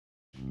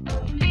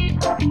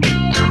Praise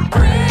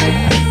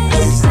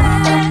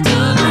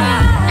Adonai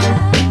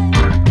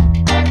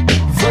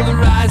for the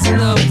rising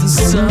of the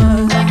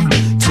sun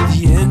to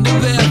the end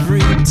of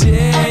every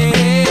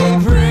day.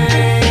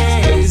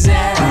 Praise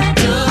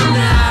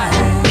Adonai,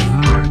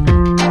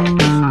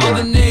 all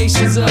the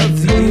nations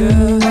of the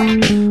earth,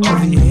 all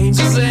the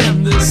angels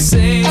and the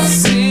saints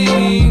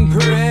sing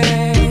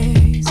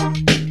praise.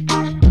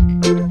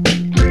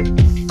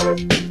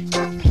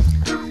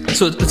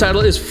 So the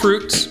title is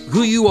Fruits,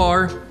 Who You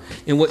Are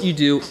and What You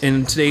Do.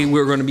 And today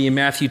we're going to be in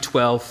Matthew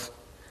 12.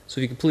 So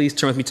if you could please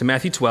turn with me to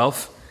Matthew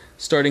 12,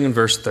 starting in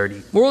verse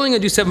 30. We're only going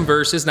to do 7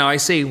 verses. Now I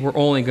say we're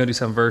only going to do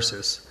 7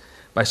 verses,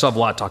 but I still have a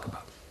lot to talk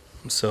about.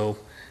 So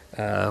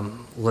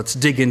let's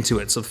dig into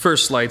it. So the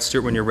first slide,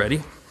 Stuart, when you're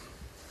ready.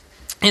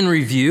 In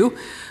review,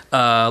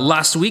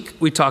 last week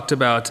we talked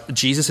about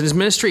Jesus and his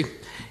ministry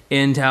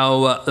and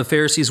how the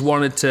Pharisees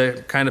wanted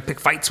to kind of pick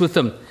fights with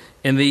him.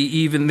 And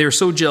they're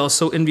so jealous,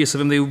 so envious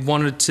of him, they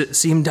wanted to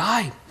see him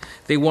die.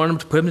 They wanted him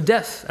to put him to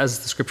death, as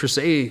the scriptures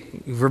say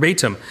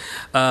verbatim.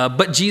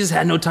 But Jesus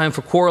had no time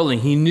for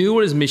quarreling. He knew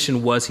what his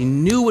mission was. He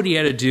knew what he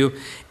had to do.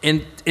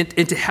 And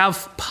to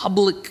have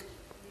public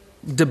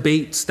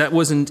debates, that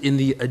wasn't in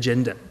the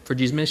agenda for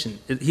Jesus' mission.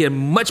 He had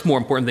much more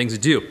important things to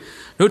do.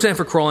 No time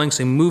for quarreling,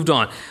 so he moved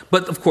on.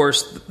 But of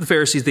course, the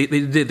Pharisees,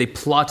 they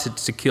plotted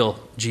to kill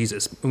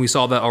Jesus. And we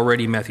saw that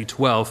already in Matthew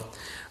 12.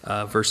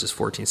 Verses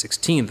 14,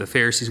 16, the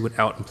Pharisees went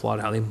out and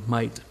plotted how they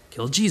might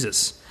kill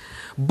Jesus.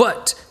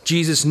 But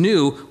Jesus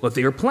knew what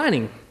they were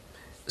planning.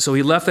 So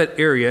he left that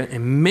area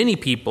and many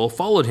people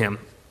followed him.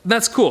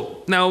 That's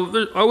cool. Now,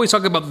 I always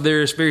talk about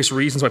there's various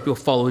reasons why people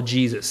follow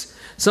Jesus.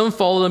 Some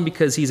follow him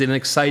because he's an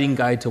exciting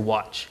guy to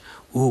watch.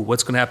 Ooh,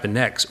 what's going to happen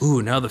next?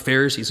 Ooh, now the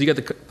Pharisees. So you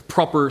got the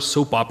proper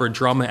soap opera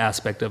drama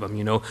aspect of him,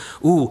 you know.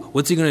 Ooh,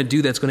 what's he going to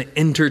do that's going to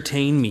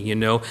entertain me, you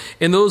know?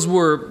 And those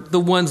were the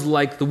ones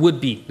like the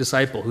would-be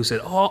disciple who said,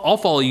 oh, I'll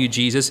follow you,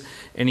 Jesus.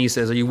 And he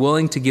says, are you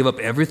willing to give up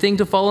everything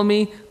to follow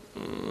me?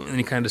 And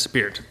he kind of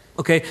disappeared.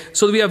 Okay,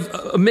 so we have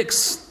a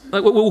mix.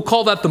 Like we'll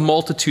call that the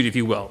multitude, if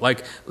you will.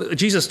 Like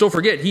Jesus, don't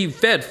forget, he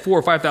fed 4,000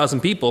 or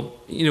 5,000 people.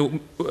 You know,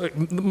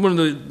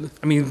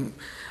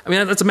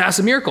 that's a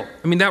massive miracle.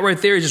 I mean, that right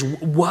there is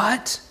just,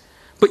 what?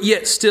 But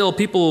yet still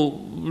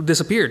people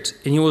disappeared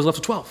and he was left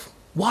with 12.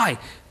 Why?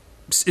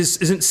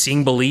 Isn't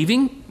seeing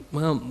believing?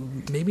 Well,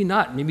 maybe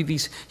not. Maybe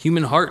these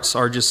human hearts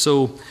are just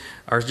so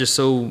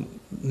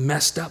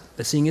messed up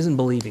that seeing isn't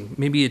believing.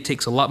 Maybe it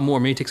takes a lot more.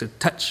 Maybe it takes a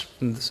touch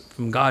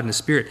from God and the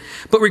Spirit.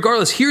 But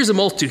regardless, here's a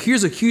multitude.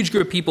 Here's a huge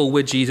group of people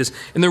with Jesus,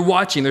 and they're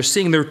watching, they're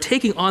seeing, they're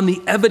taking on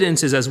the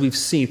evidences as we've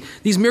seen.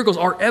 These miracles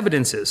are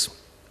evidences.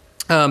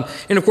 And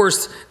of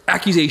course,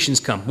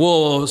 accusations come.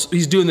 Well,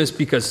 he's doing this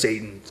because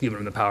Satan's given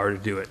him the power to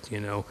do it, you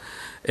know.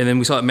 And then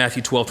we saw it in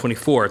Matthew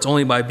 12:24. It's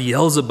only by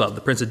Beelzebub,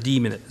 the prince of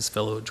demons, that this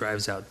fellow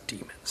drives out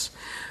demons.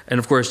 And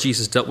of course,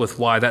 Jesus dealt with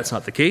why that's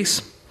not the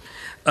case.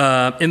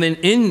 And then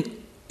in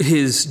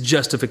his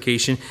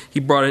justification, he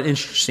brought an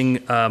interesting,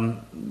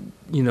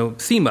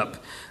 theme up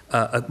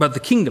about the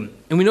kingdom.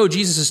 And we know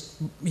Jesus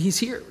he's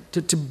here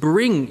to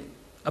bring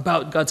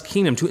about God's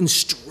kingdom, to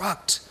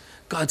instruct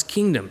God's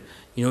kingdom.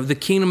 You know, the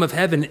kingdom of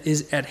heaven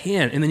is at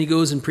hand. And then he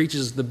goes and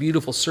preaches the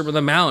beautiful Sermon on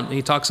the Mount. And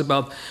he talks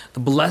about the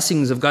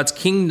blessings of God's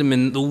kingdom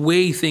and the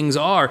way things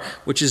are,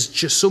 which is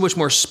just so much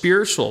more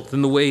spiritual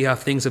than the way how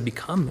things have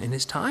become in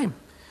his time.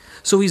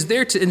 So he's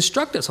there to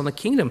instruct us on the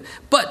kingdom.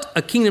 But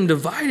a kingdom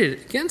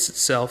divided against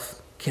itself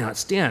cannot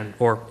stand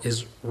or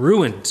is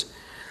ruined.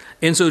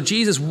 And so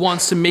Jesus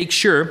wants to make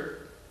sure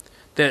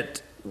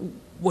that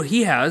what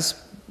he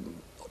has,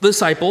 the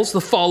disciples,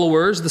 the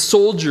followers, the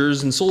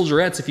soldiers and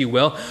soldierettes, if you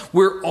will,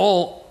 we're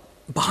all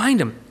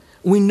behind him.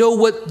 We know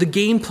what the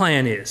game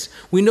plan is.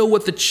 We know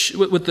what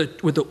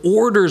the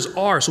orders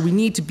are. So we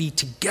need to be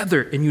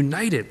together and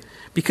united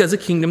because a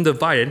kingdom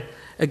divided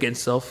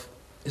against itself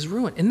is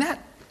ruined. And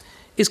that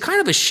is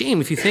kind of a shame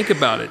if you think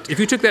about it.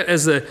 If you took that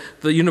as the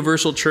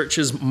universal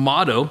church's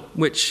motto,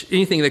 which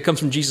anything that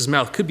comes from Jesus'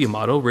 mouth could be a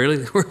motto,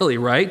 really,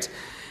 right?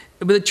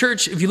 But the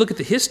church, if you look at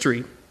the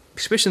history,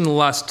 especially in the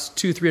last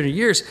 200-300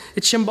 years,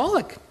 it's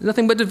symbolic.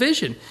 Nothing but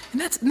division. And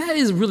that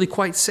is really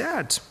quite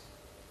sad.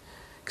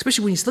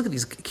 Especially when you look at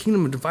these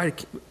kingdom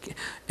divided.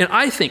 And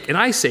I think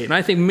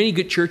many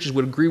good churches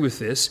would agree with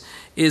this,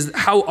 is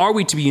how are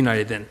we to be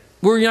united then?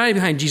 We're united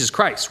behind Jesus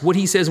Christ, what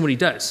he says and what he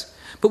does.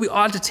 But we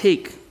ought to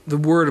take the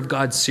word of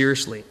God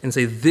seriously and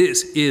say,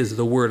 this is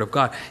the word of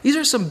God. These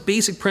are some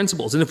basic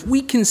principles. And if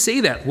we can say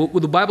that, what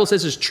the Bible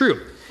says is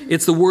true,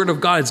 it's the word of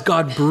God, it's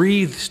God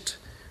breathed.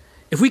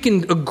 If we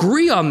can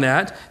agree on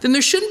that, then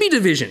there shouldn't be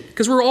division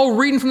because we're all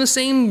reading from the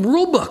same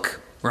rule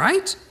book,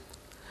 right?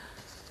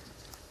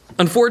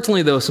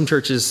 Unfortunately, though, some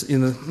churches,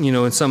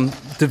 and some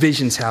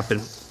divisions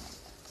happen,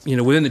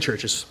 within the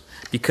churches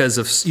because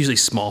of usually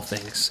small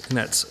things, and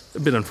that's a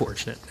bit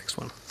unfortunate. Next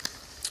one.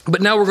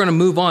 But now we're going to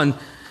move on.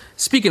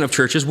 Speaking of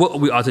churches, what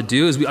we ought to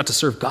do is we ought to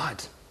serve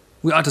God.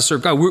 We ought to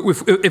serve God.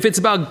 If it's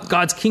about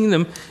God's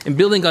kingdom and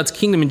building God's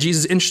kingdom, and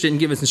Jesus is interested in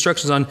giving us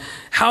instructions on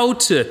how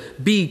to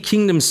be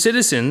kingdom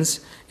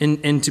citizens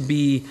and to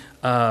be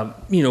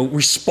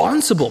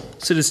responsible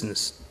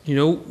citizens.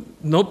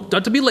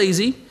 Not to be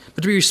lazy,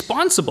 but to be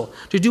responsible,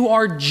 to do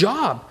our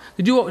job,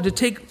 to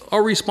take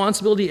our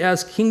responsibility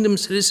as kingdom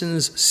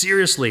citizens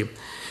seriously.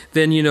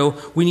 Then,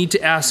 we need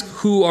to ask,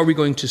 who are we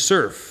going to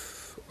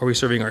serve? Are we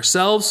serving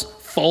ourselves,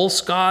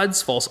 false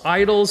gods, false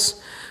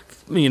idols,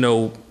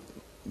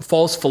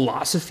 false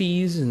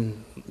philosophies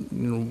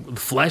and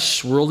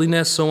flesh,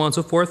 worldliness, so on and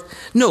so forth?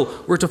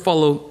 No, we're to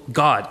follow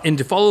God. And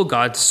to follow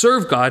God, to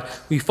serve God,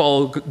 we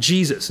follow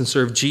Jesus and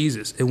serve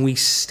Jesus. And we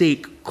stay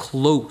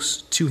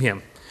close to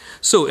him.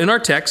 So in our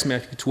text,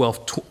 Matthew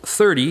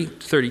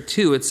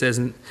 12:30-32, it says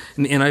in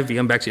the NIV,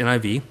 I'm back to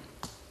NIV,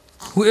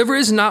 whoever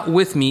is not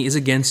with me is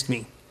against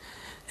me,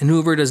 and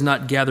whoever does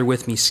not gather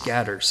with me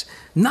scatters.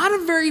 Not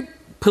a very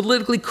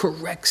politically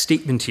correct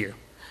statement here.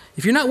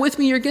 If you're not with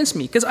me, you're against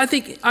me. Because I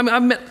think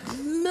I've met,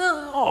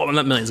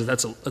 not millions,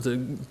 that's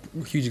a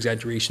huge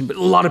exaggeration, but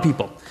a lot of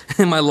people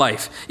in my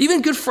life,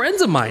 even good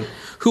friends of mine,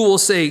 who will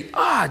say,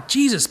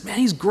 Jesus, man,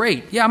 he's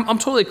great. Yeah, I'm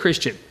totally a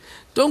Christian.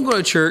 Don't go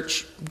to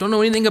church, don't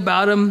know anything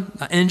about him,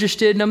 not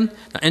interested in him,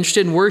 not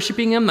interested in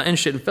worshiping him, not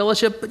interested in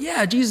fellowship, but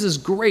yeah, Jesus is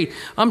great.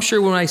 I'm sure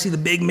when I see the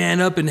big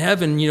man up in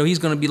heaven, he's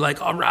going to be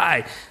like, all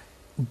right.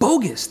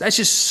 Bogus. That's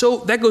just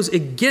that goes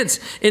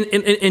against. And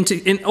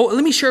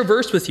let me share a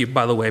verse with you,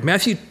 by the way.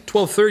 Matthew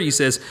 12:30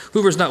 says,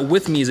 whoever is not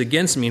with me is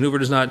against me, and whoever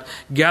does not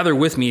gather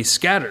with me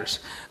scatters.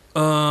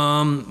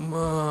 And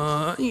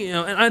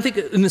I think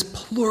in this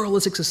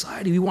pluralistic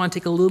society, we want to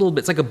take a little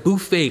bit. It's like a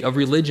buffet of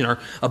religion or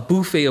a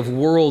buffet of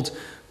world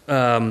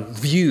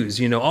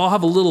views. I'll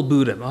have a little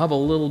Buddha. I'll have a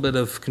little bit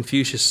of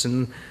Confucius,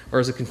 or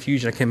is it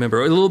Confucian? I can't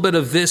remember. A little bit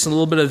of this and a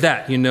little bit of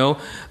that,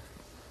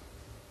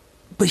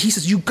 But he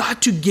says, you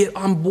got to get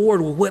on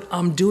board with what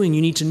I'm doing.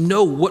 You need to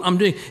know what I'm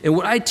doing. And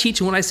what I teach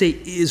and what I say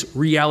is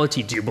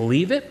reality. Do you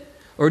believe it?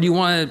 Or do you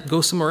want to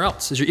go somewhere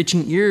else? Is your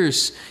itching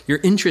ears, your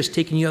interest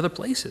taking you other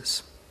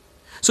places?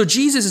 So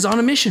Jesus is on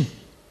a mission.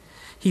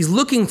 He's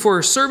looking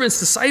for servants,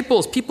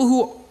 disciples, people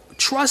who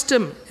trust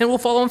him and will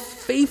follow him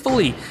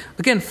faithfully.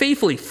 Again,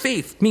 faithfully.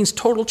 Faith means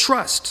total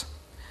trust.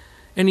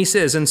 And he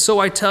says, and so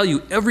I tell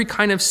you, every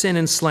kind of sin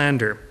and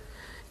slander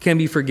can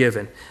be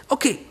forgiven.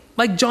 Okay.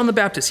 Like John the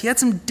Baptist, he had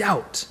some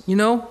doubt,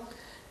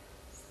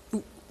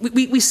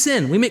 We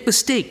sin, we make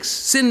mistakes.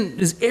 Sin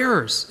is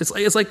errors.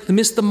 It's like to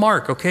miss the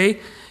mark, okay?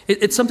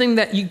 It's something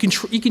that you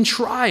can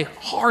try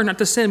hard not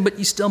to sin, but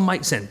you still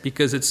might sin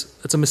because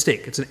it's a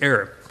mistake, it's an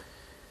error.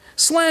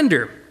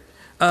 Slander.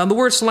 The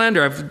word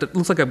slander, it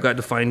looks like I've got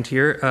defined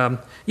here.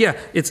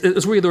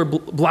 It's where you get the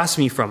word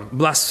blasphemy from,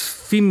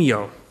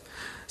 blasphemio.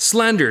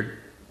 Slander,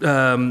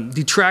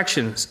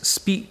 detractions,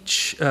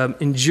 speech,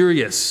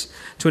 injurious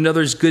to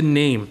another's good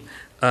name,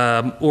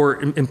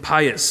 or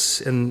impious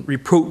and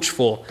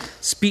reproachful,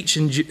 speech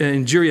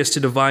injurious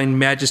to divine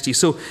majesty.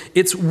 So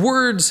it's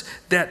words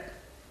that,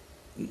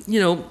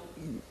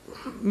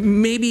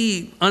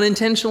 maybe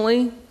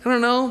unintentionally, I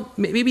don't know,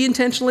 maybe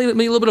intentionally,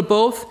 maybe a little bit of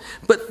both,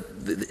 but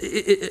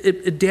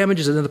it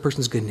damages another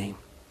person's good name.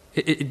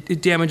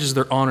 It damages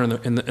their honor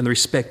and the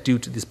respect due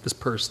to this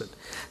person.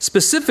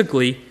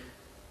 Specifically,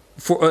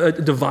 for a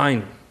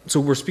divine. So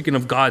we're speaking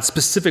of God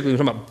specifically, we're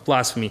talking about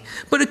blasphemy.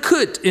 But it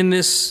could, in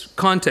this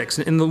context,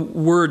 in the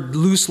word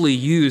loosely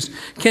used,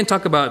 can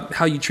talk about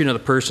how you treat another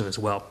person as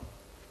well.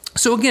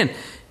 So again,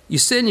 you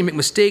sin, you make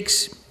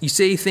mistakes, you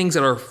say things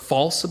that are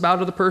false about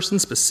another person,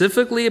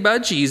 specifically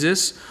about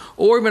Jesus,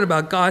 or even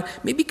about God,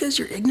 maybe because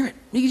you're ignorant.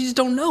 Maybe you just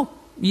don't know.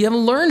 You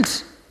haven't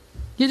learned.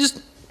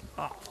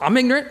 I'm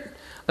ignorant.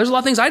 There's a lot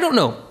of things I don't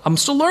know. I'm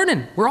still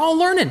learning. We're all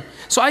learning.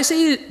 So I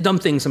say dumb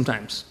things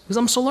sometimes because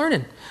I'm still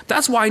learning.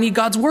 That's why I need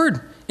God's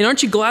word. And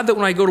aren't you glad that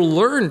when I go to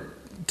learn,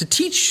 to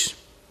teach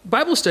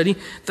Bible study,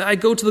 that I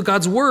go to the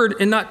God's word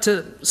and not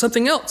to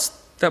something else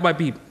that might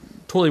be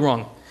totally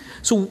wrong?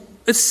 So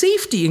it's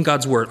safety in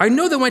God's word. I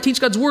know that when I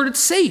teach God's word, it's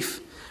safe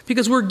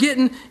because we're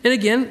getting, and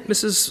again,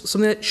 this is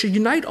something that should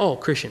unite all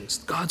Christians.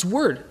 God's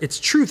word, it's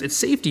truth, it's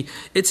safety.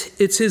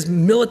 It's his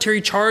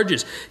military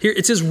charges. Here,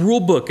 it's his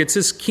rule book. It's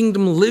his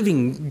kingdom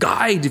living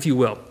guide, if you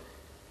will.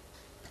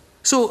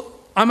 So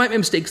I might make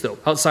mistakes, though,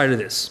 outside of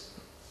this.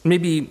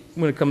 Maybe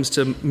when it comes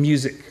to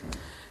music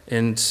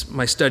and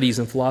my studies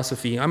in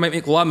philosophy, I might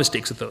make a lot of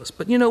mistakes with those.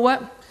 But you know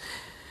what?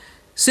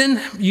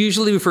 Sin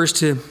usually refers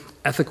to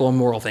ethical and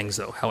moral things,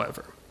 though,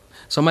 however.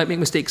 So I might make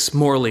mistakes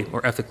morally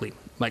or ethically.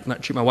 Might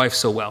not treat my wife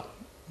so well,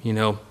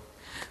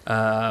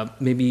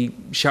 maybe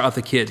shout at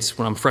the kids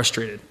when I'm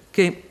frustrated.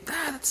 Okay,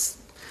 that's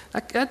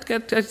a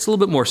little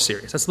bit more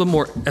serious. That's a little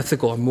more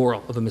ethical and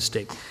moral of a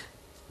mistake.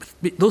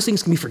 Those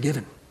things can be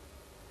forgiven.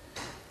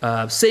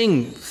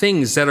 Saying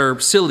things that are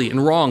silly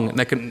and wrong and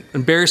that can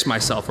embarrass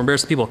myself or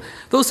embarrass people,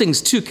 those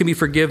things too can be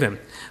forgiven.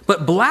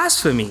 But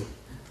blasphemy,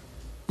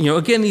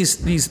 again,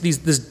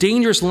 this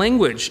dangerous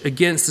language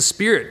against the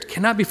Spirit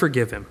cannot be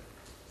forgiven.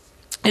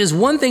 It is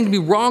one thing to be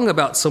wrong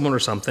about someone or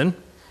something,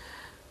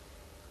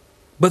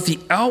 but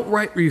the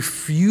outright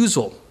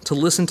refusal to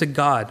listen to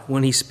God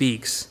when he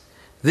speaks,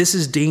 This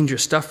is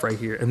dangerous stuff right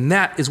here. And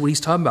that is what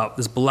he's talking about,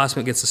 this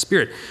blasphemy against the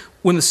Spirit.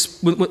 What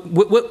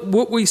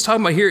he's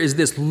talking about here is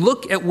this: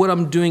 look at what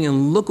I'm doing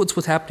and look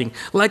what's happening.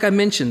 Like I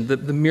mentioned, the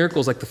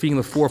miracles like the feeding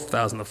of the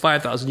 4,000, the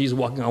 5,000, Jesus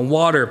walking on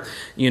water,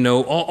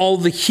 all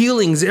the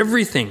healings,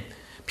 everything.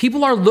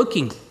 People are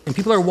looking and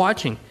people are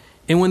watching.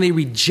 And when they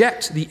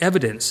reject the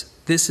evidence,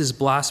 this is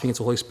blasphemy against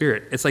the Holy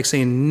Spirit. It's like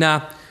saying,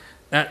 nah,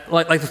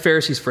 like the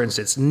Pharisees, for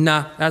instance,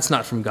 nah, that's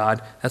not from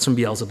God. That's from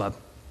Beelzebub.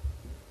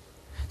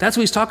 That's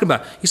what he's talking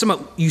about. He's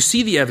talking about, you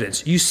see the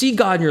evidence. You see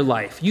God in your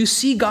life. You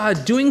see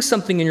God doing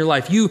something in your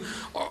life.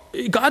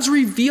 God's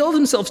revealed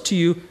himself to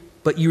you,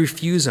 but you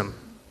refuse him.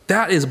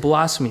 That is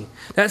blasphemy.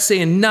 That's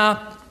saying,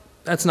 nah,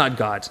 that's not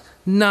God.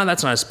 Nah,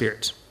 that's not a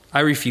spirit.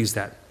 I refuse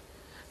that.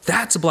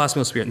 That's a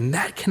blasphemous spirit, and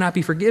that cannot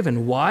be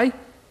forgiven. Why?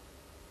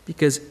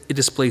 Because it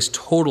displays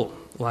total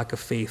lack of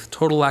faith,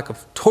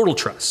 total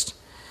trust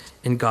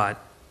in God.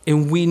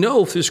 And we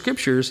know through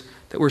scriptures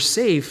that we're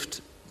saved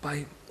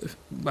by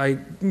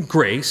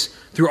grace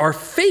through our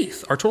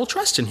faith, our total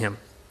trust in him.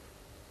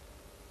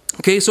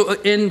 Okay, so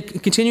in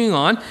continuing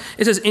on,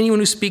 it says, anyone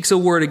who speaks a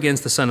word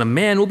against the Son of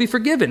Man will be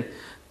forgiven.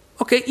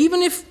 Okay,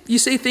 even if you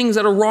say things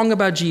that are wrong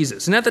about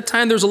Jesus. And at the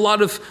time, there's a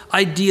lot of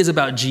ideas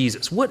about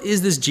Jesus. What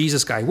is this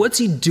Jesus guy? What's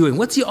he doing?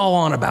 What's he all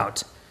on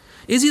about?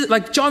 Is he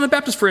like John the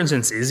Baptist, for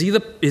instance? Is he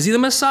the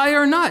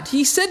Messiah or not?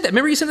 He said that.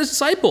 Remember, he sent his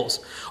disciples.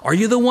 Are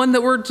you the one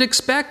that we're to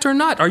expect or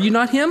not? Are you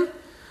not him?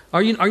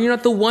 Are you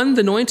not the one,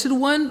 the anointed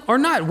one, or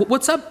not?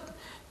 What's up?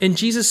 And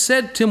Jesus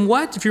said to him,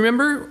 what? If you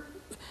remember,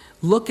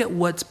 look at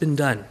what's been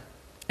done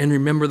and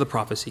remember the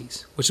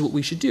prophecies, which is what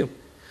we should do.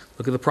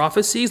 Look at the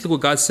prophecies, look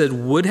what God said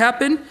would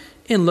happen,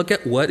 and look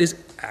at what is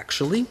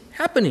actually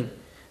happening.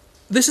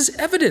 This is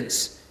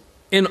evidence.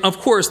 And of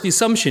course, the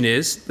assumption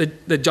is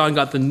that John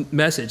got the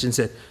message and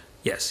said,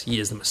 yes, he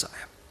is the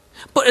Messiah.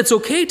 But it's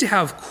okay to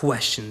have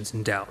questions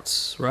and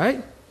doubts,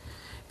 right?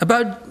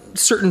 About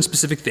certain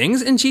specific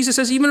things, and Jesus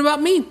says, even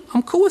about me,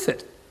 I'm cool with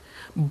it.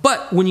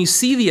 But when you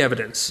see the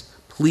evidence,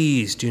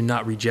 please do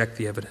not reject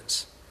the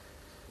evidence.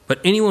 But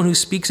anyone who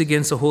speaks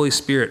against the Holy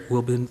Spirit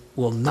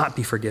will not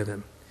be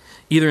forgiven,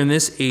 either in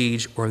this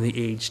age or in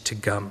the age to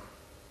come.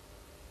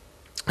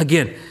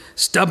 Again,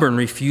 stubborn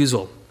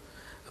refusal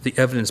of the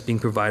evidence being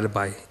provided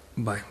by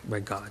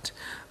God.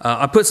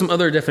 I put some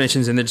other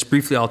definitions in there. Just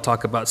briefly, I'll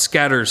talk about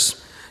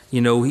scatters.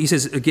 He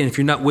says, again, if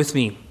you're not with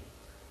me,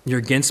 you're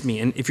against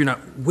me. And if you're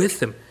not with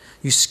them,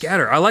 you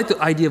scatter. I like the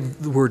idea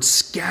of the word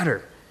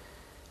scatter.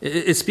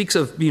 It speaks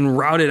of being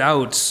routed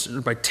out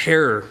by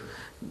terror,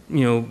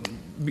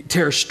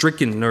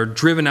 terror-stricken or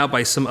driven out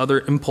by some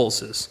other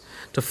impulses,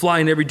 to fly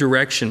in every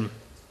direction.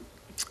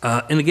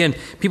 And again,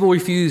 people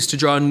refuse to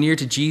draw near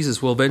to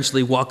Jesus will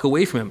eventually walk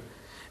away from him.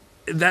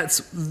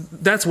 That's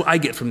what I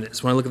get from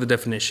this when I look at the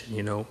definition.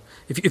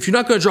 If you're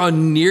not going to draw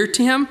near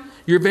to him,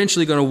 you're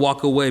eventually going to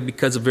walk away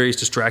because of various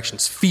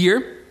distractions.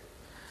 Fear.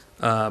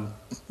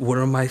 What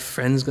are my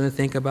friends going to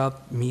think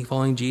about me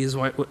following Jesus?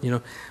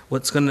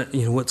 What's going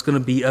to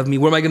be of me?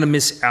 What am I going to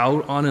miss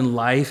out on in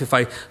life if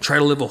I try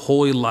to live a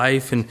holy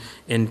life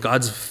and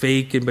God's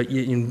fake, but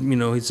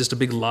it's just a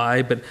big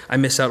lie, but I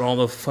miss out on all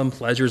the fun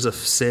pleasures of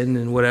sin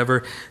and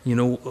whatever.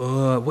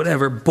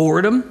 Whatever.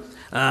 Boredom.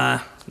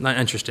 Not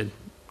interested.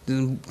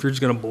 Church is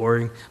kind of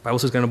boring. Bible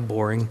says kind of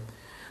boring.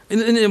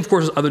 And of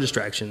course, other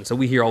distractions that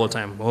we hear all the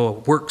time.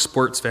 Work,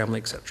 sports, family,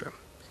 etc.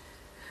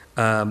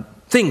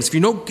 Things, if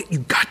you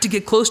got to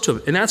get close to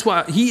him. And that's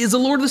why he is the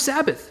Lord of the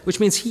Sabbath, which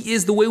means he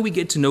is the way we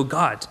get to know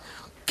God.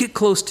 Get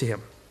close to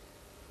him.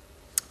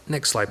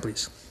 Next slide,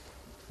 please.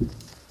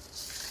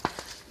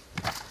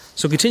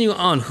 So continue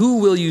on. Who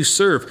will you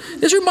serve?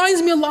 This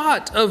reminds me a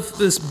lot of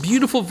this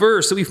beautiful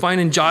verse that we find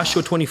in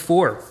Joshua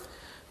 24,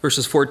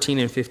 verses 14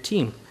 and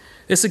 15.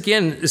 This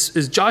again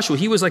is Joshua.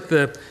 He was like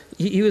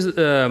he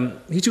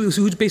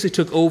who basically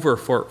took over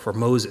for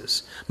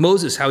Moses.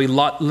 Moses, how he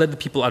led the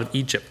people out of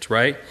Egypt,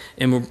 right,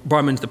 and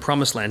brought them into the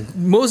Promised Land.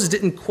 Moses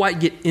didn't quite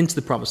get into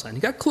the Promised Land.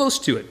 He got close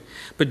to it,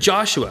 but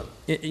Joshua,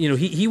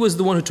 he was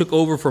the one who took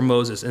over for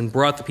Moses and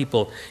brought the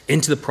people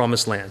into the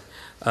Promised Land.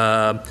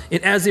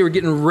 And as they were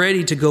getting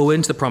ready to go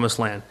into the Promised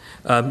Land,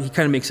 he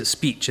kind of makes a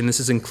speech, and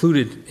this is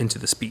included into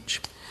the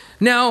speech.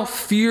 Now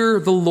fear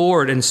the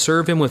Lord and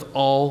serve him with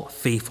all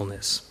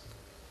faithfulness.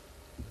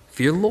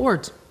 Fear the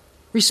Lord.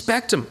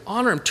 Respect him.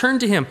 Honor him. Turn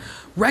to him.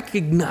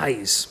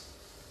 Recognize.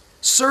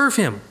 Serve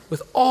him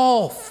with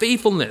all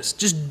faithfulness.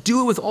 Just do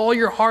it with all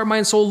your heart,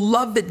 mind, soul.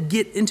 Love it.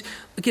 Get into.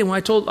 Again,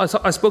 when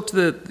I spoke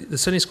to the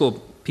Sunday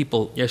school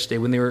people yesterday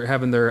when they were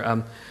having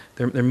their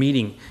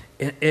meeting,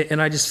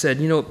 and I just said,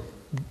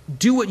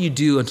 do what you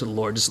do unto the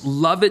Lord. Just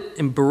love it,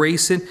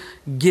 embrace it,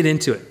 get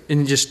into it,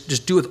 and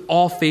just do it with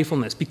all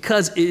faithfulness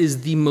because it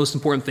is the most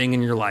important thing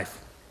in your life.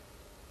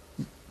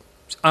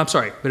 I'm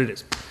sorry, but it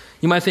is.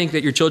 You might think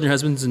that your children,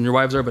 husbands, and your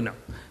wives are, but no.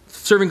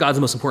 Serving God is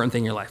the most important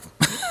thing in your life.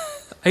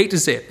 I hate to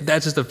say it, but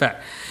that's just a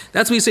fact.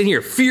 That's what he's saying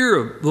here. Fear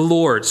of the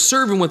Lord.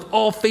 Serve him with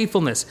all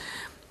faithfulness.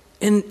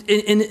 And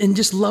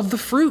just love the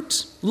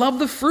fruit. Love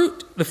the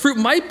fruit. The fruit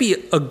might be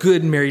a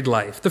good married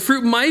life. The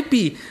fruit might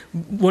be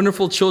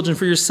wonderful children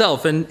for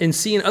yourself and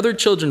seeing other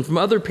children from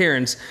other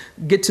parents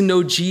get to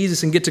know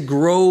Jesus and get to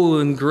grow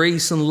in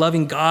grace and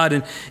loving God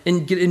and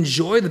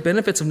enjoy the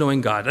benefits of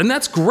knowing God. And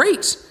that's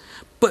great.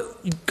 But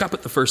you've got to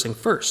put the first thing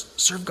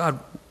first. Serve God.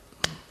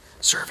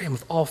 Serve him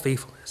with all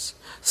faithfulness.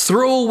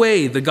 Throw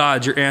away the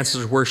gods your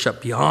ancestors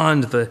worshiped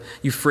beyond the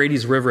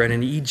Euphrates River and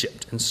in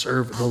Egypt and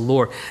serve the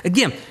Lord.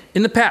 Again,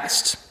 in the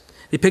past,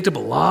 they picked up a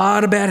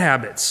lot of bad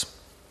habits.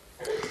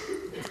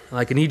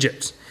 Like in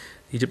Egypt,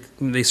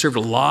 they served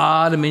a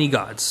lot of many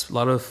gods, a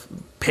lot of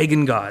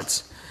pagan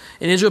gods.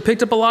 And Israel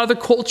picked up a lot of the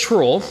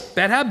cultural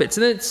bad habits.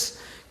 And it's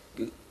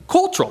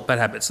cultural bad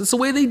habits. It's the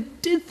way they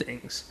did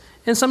things.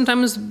 And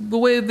sometimes the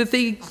way that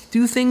they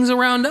do things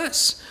around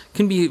us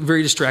can be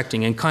very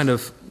distracting and kind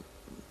of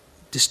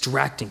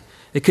distracting.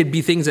 It could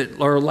be things that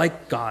are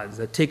like gods,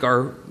 that take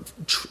our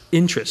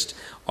interest,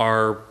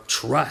 our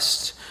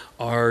trust,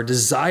 our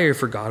desire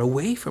for God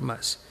away from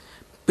us.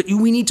 But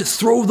we need to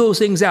throw those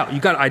things out.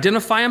 You've got to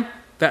identify them.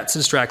 That's a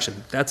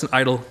distraction. That's an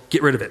idol.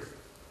 Get rid of it.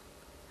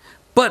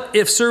 But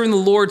if serving the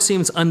Lord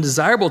seems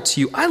undesirable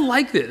to you, I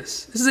like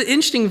this. This is an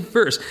interesting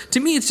verse. To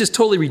me, it's just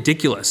totally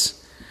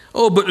ridiculous.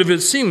 Oh, but if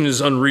it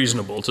seems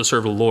unreasonable to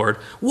serve the Lord,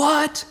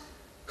 what?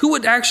 Who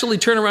would actually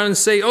turn around and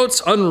say, oh,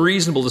 it's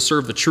unreasonable to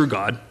serve the true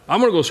God. I'm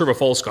going to go serve a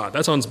false God.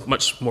 That sounds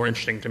much more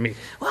interesting to me.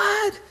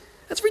 What?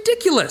 That's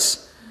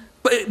ridiculous.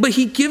 But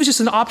he gives us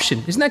an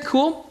option. Isn't that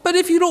cool? But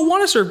if you don't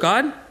want to serve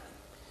God,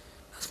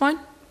 that's fine.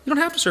 You don't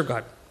have to serve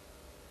God.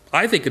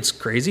 I think it's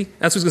crazy.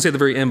 That's what he's going to say at the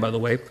very end, by the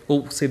way.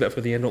 We'll save that for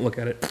the end. Don't look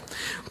at it.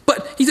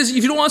 But he says, if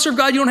you don't want to serve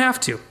God, you don't have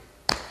to.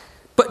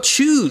 But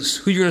choose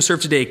who you're going to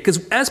serve today.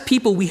 Because as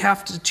people, we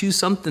have to choose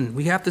something.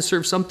 We have to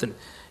serve something.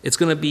 It's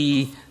going to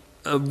be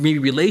maybe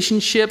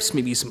relationships,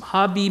 maybe some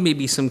hobby,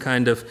 maybe some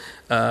kind of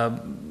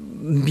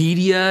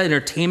media,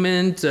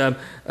 entertainment,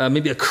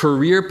 maybe a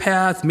career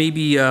path,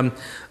 maybe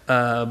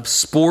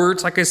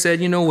sports, like I said,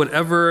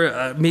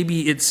 whatever.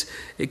 Maybe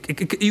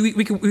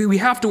we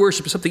have to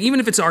worship something, even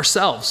if it's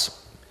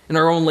ourselves and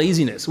our own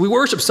laziness. We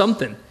worship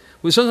something.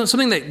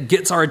 Something that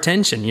gets our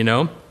attention,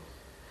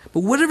 But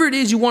whatever it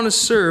is you want to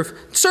serve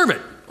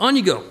it. On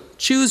you go.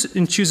 Choose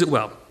it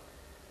well.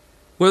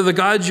 Whether the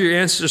gods your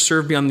ancestors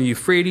served beyond the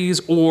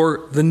Euphrates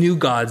or the new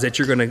gods that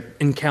you're going to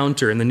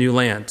encounter in the new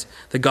land,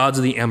 the gods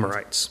of the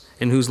Amorites,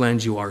 in whose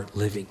land you are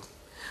living.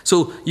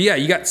 So, yeah,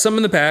 you got some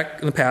in the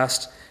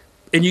past,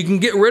 and you can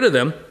get rid of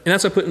them, and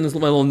that's what I put in my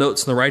little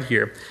notes on the right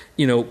here.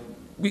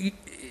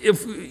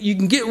 If you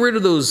can get rid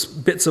of those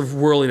bits of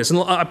worldliness, and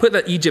I put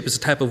that Egypt as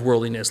a type of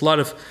worldliness. A lot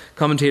of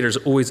commentators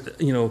always,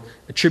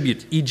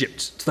 attribute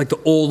Egypt to like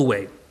the old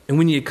way, and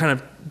we need to kind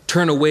of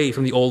turn away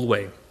from the old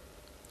way.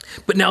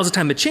 But now's the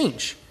time to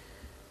change.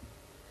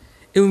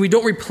 And when we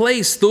don't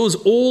replace those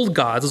old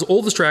gods, those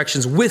old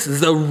distractions with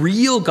the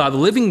real God, the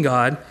living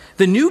God,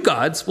 the new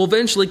gods will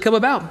eventually come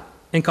about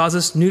and cause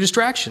us new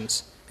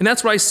distractions. And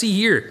that's what I see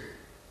here.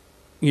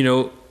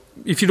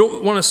 If you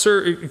don't want to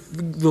serve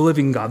the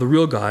living God, the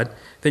real God,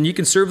 then you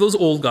can serve those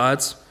old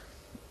gods.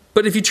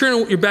 But if you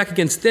turn your back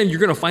against them, you're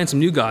going to find some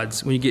new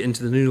gods when you get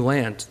into the new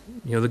land,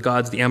 the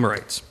gods, the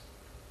Amorites.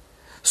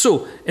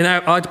 So, and I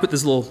like to put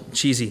this little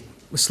cheesy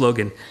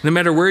slogan: no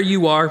matter where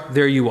you are,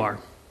 there you are.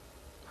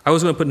 I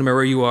was going to put no matter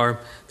where you are,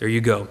 there you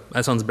go.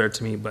 That sounds better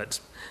to me, but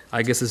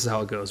I guess this is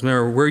how it goes. No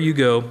matter where you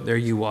go, there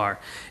you are.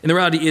 And the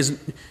reality is,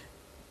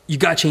 you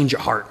got to change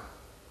your heart.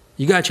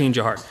 You got to change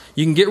your heart.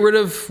 You can get rid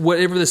of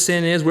whatever the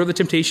sin is, whatever the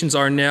temptations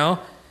are now.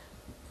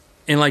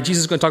 And like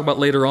Jesus is going to talk about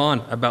later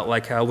on, about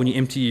like how when you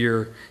empty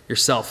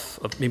yourself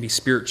of maybe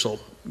spiritual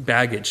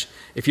baggage,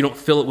 if you don't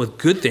fill it with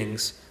good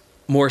things,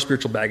 more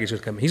spiritual baggage will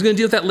come. He's going to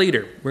deal with that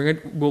later.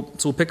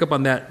 We'll pick up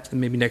on that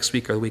maybe next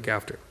week or the week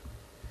after.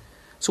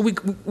 So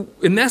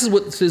and this is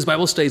what this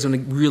Bible study is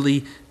going to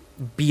really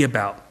be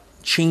about: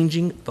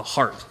 changing the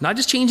heart, not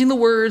just changing the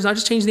words, not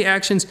just changing the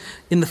actions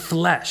in the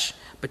flesh,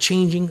 but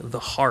changing the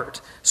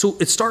heart. So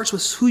it starts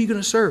with who you're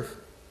going to serve,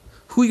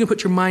 who you're going to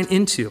put your mind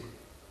into.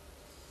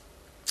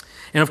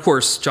 And of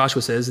course,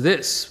 Joshua says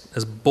this,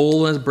 as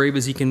bold and as brave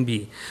as he can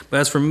be: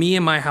 but as for me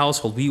and my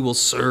household, we will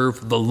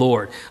serve the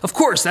Lord. Of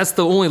course, that's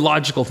the only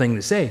logical thing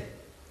to say.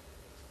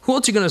 Who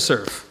else are you going to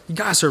serve? You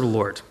got to serve the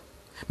Lord.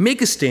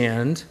 Make a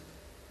stand,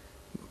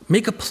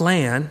 make a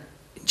plan,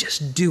 and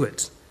just do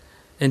it.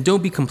 And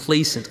don't be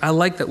complacent. I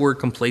like that word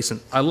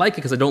complacent. I like it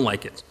because I don't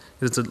like it.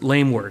 It's a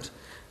lame word.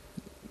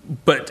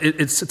 But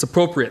it's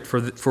appropriate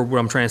for what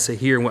I'm trying to say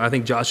here, and what I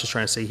think Josh is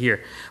trying to say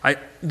here. I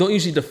don't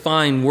usually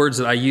define words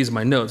that I use in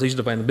my notes. I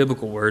usually define the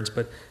biblical words,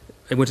 but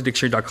I went to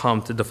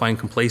dictionary.com to define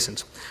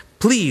complacent.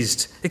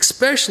 Pleased,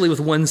 especially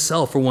with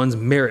oneself or one's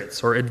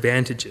merits or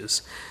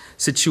advantages,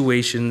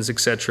 situations,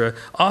 etc.,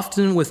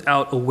 often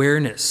without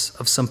awareness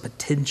of some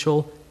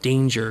potential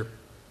danger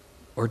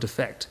or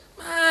defect.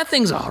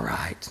 Things all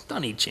right.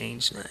 Don't need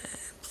change.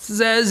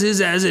 As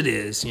is as it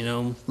is,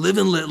 live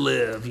and let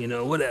live,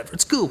 whatever.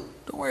 It's cool.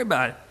 Don't worry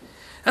about it.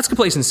 That's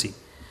complacency.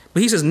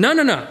 But he says, no,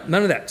 none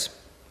of that.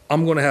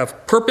 I'm going to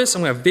have purpose,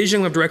 I'm going to have vision,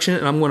 I'm going to have direction,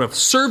 and I'm going to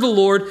serve the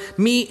Lord,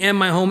 me and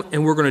my home,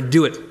 and we're going to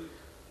do it.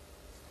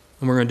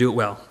 and we're going to do it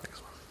well.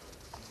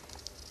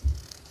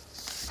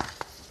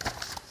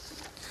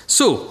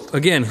 So,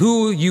 again,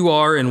 who you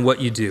are and what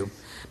you do.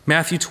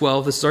 Matthew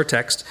 12, this is our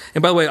text.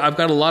 And by the way, I've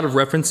got a lot of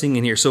referencing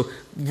in here. So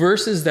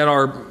verses that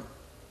are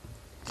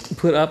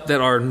put up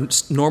that are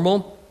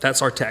normal,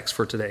 that's our text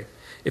for today.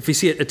 If you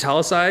see it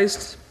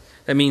italicized,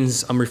 that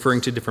means I'm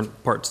referring to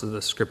different parts of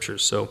the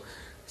scriptures. So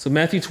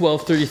Matthew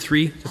 12,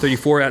 33 to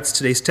 34, that's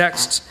today's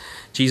text.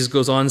 Jesus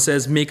goes on and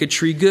says, make a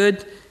tree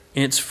good,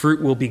 and its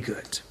fruit will be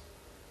good.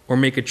 Or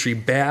make a tree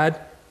bad,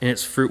 and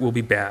its fruit will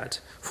be bad.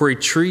 For a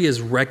tree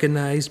is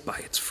recognized by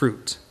its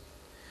fruit.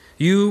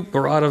 You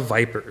brood of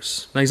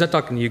vipers. Now, he's not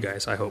talking to you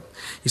guys, I hope.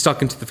 He's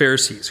talking to the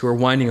Pharisees who are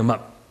winding him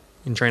up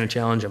and trying to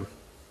challenge him.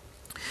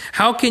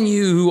 How can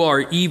you who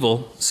are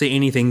evil say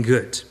anything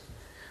good?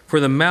 For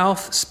the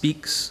mouth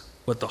speaks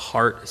what the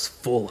heart is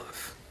full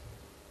of.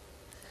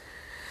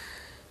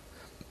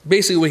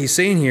 Basically, what he's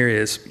saying here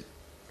is,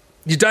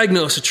 you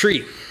diagnose a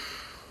tree,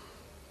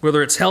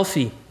 whether it's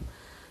healthy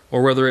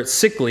or whether it's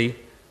sickly,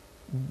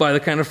 by the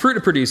kind of fruit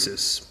it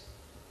produces.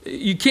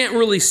 You can't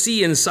really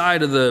see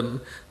inside of the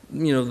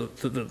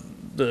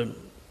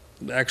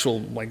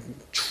actual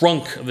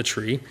trunk of the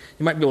tree.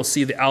 You might be able to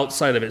see the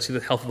outside of it, see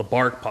the health of the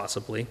bark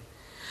possibly.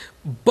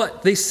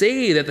 But they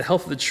say that the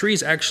health of the tree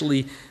is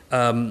actually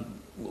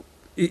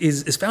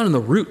is found in the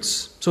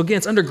roots. So again,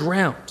 it's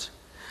underground.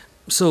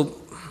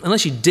 So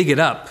unless you dig it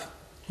up,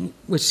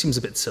 which seems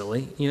a bit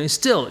silly,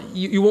 still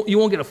you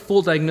won't get a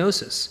full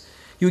diagnosis.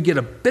 You would get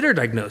a better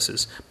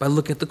diagnosis by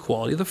looking at the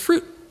quality of the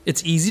fruit.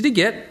 It's easy to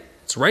get.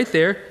 It's right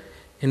there.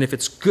 And if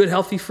it's good,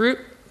 healthy fruit,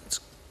 it's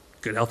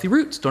good, healthy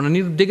roots. Don't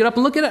need to dig it up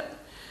and look at it.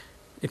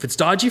 If it's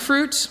dodgy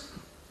fruit,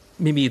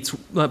 maybe it's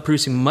not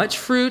producing much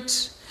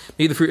fruit.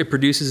 Maybe the fruit it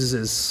produces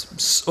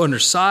is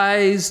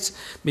undersized.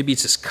 Maybe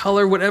it's just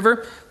color,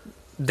 whatever.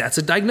 That's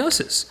a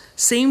diagnosis.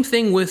 Same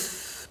thing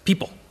with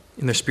people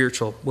in their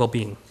spiritual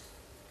well-being.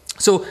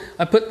 So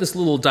I put this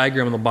little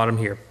diagram on the bottom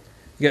here.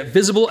 You got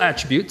visible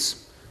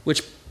attributes,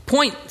 which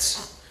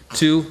points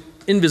to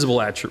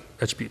invisible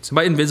attributes. And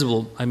by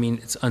invisible, I mean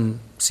it's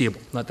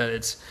unseeable, not that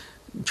it's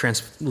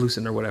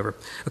translucent or whatever.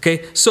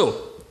 Okay,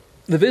 so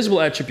the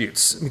visible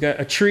attributes. We got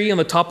a tree on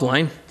the top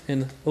line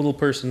and a little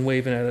person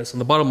waving at us on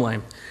the bottom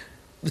line.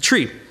 The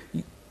tree.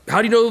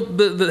 How do you know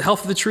the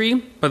health of the tree?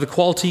 By the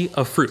quality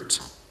of fruit.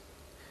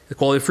 The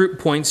quality of fruit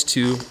points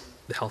to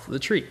the health of the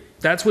tree.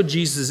 That's what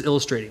Jesus is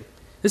illustrating.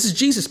 This is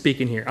Jesus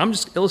speaking here. I'm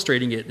just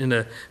illustrating it in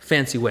a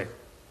fancy way,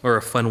 or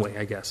a fun way,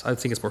 I guess. I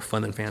think it's more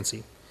fun than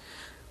fancy.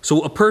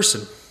 So a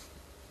person,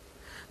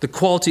 the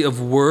quality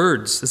of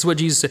words. This is what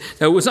Jesus said.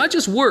 Now, it's not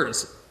just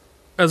words.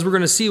 As we're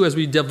going to see as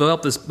we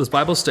develop this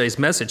Bible studies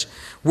message,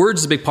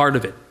 words is a big part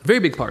of it, a very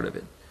big part of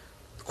it.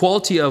 The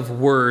quality of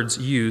words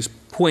used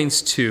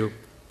points to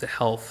the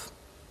health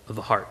of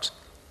the heart.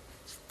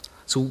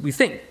 So we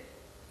think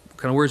what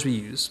kind of words we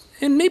use.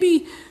 And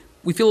maybe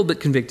we feel a bit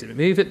convicted,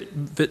 maybe a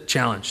bit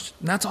challenged.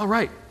 And that's all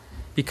right,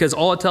 because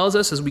all it tells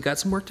us is we got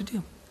some work to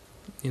do.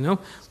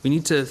 We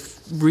need to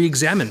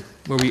re-examine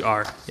where we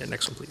are. Yeah,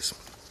 next one, please.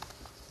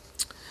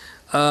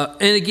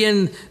 And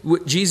again,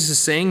 what Jesus is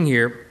saying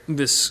here,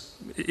 this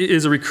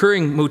is a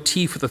recurring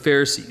motif with the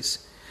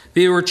Pharisees.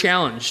 They were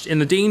challenged,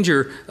 and the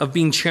danger of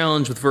being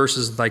challenged with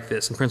verses like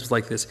this and principles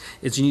like this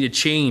is you need to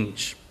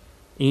change.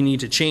 You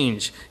need to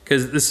change,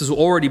 because this has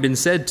already been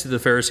said to the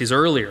Pharisees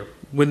earlier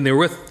when they were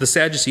with the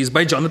Sadducees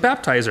by John the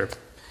Baptizer.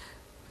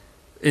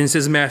 And it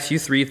says in Matthew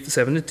 3,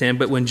 7 to 10,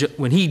 but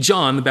when he,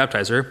 John the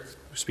Baptizer,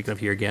 speaking of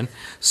here again,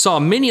 saw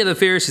many of the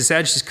Pharisees and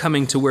Sadducees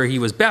coming to where he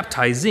was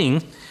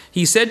baptizing,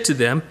 he said to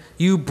them,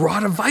 you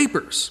brood of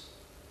vipers.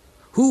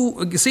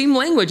 Same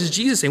language as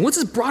Jesus saying, what's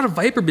this brood of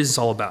viper business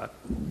all about?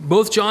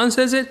 Both John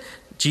says it,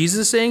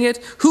 Jesus is saying it.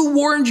 Who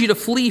warned you to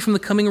flee from the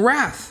coming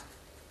wrath?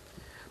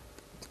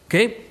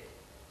 Okay,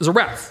 there's a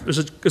wrath.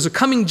 There's a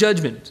coming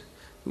judgment.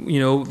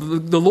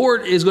 The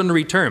Lord is going to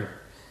return.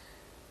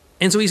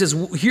 And so he says,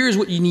 here's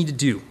what you need to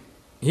do.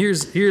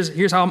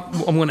 Here's how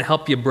I'm going to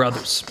help you,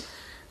 brothers.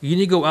 You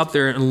need to go out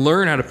there and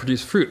learn how to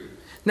produce fruit.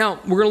 Now,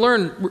 we're going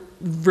to learn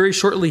very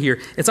shortly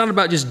here. It's not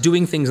about just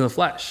doing things in the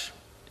flesh.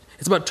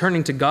 It's about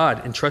turning to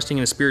God and trusting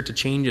in His Spirit to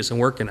change us and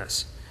work in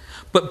us.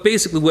 But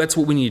basically, that's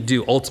what we need to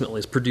do ultimately,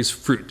 is produce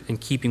fruit in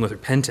keeping with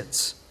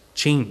repentance.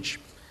 Change.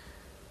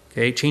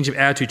 Okay? Change of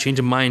attitude, change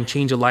of mind,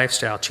 change of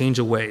lifestyle, change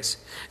of ways.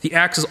 The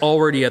axe is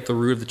already at the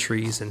root of the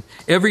trees, and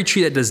every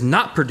tree that does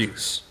not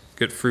produce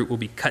good fruit will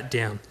be cut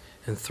down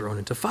and thrown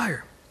into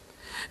fire.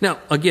 Now,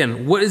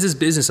 again, what is this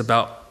business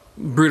about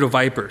brood of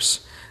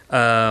vipers?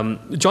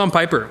 John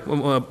Piper,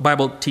 a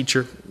Bible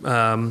teacher,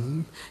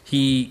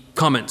 he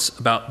comments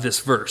about this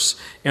verse.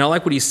 And I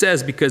like what he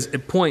says because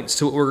it points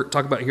to what we're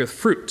talking about here with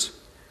fruit.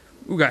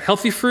 We've got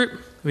healthy fruit,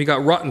 and we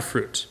got rotten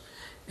fruit.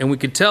 And we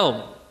could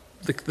tell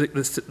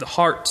the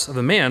heart of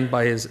a man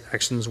by his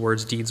actions,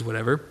 words, deeds,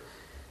 whatever.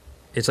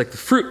 It's like the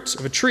fruit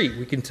of a tree.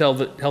 We can tell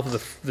the health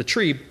of the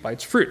tree by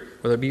its fruit,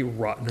 whether it be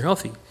rotten or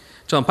healthy.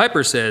 John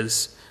Piper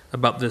says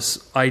about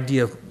this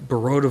idea of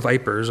brood of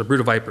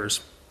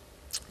vipers,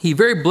 he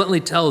very bluntly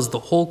tells the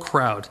whole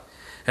crowd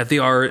that they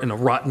are in a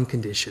rotten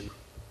condition.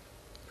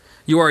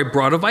 You are a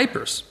brood of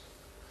vipers.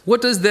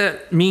 What does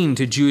that mean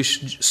to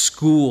Jewish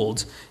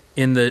schools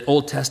in the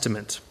Old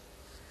Testament?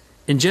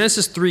 In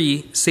Genesis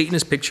 3, Satan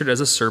is pictured as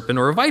a serpent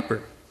or a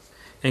viper.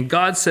 And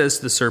God says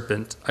to the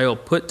serpent, I will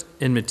put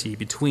enmity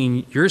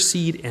between your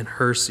seed and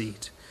her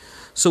seed.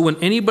 So when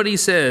anybody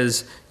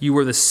says you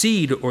were the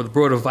seed or the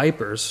brood of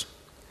vipers,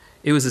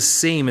 it was the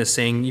same as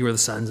saying you were the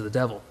sons of the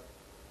devil.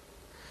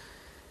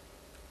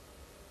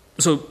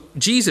 So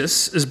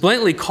Jesus is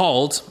blatantly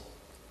called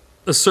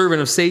a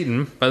servant of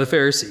Satan by the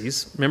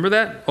Pharisees. Remember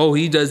that? Oh,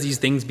 he does these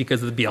things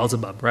because of the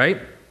Beelzebub, right?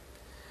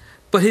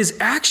 But his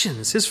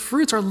actions, his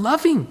fruits are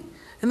loving,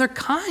 and they're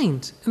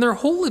kind, and they're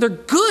holy, they're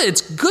good.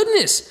 It's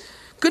goodness.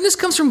 Goodness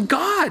comes from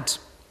God.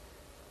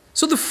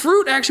 So the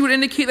fruit actually would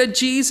indicate that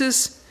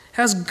Jesus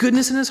has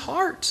goodness in his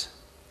heart,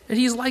 and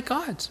he's like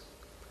God.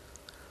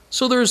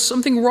 So there's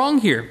something wrong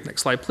here.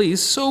 Next slide,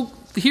 please. So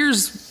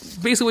here's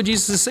basically what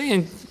Jesus is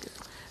saying.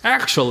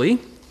 Actually,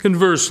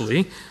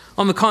 conversely,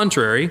 on the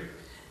contrary,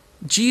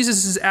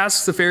 Jesus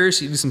asks the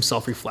Pharisees to do some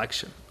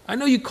self-reflection. I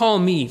know you call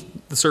me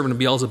the servant of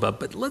Beelzebub,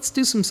 but let's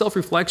do some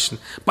self-reflection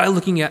by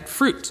looking at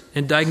fruit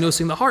and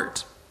diagnosing the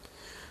heart.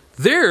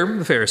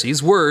 The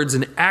Pharisees' words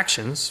and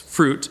actions,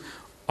 fruit,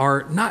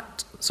 are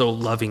not so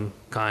loving,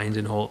 kind,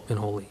 and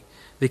holy.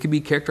 They can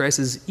be characterized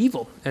as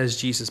evil, as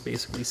Jesus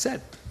basically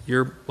said.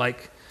 You're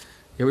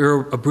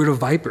a brood of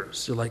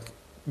vipers.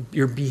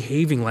 You're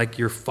behaving like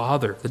your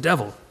father, the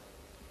devil.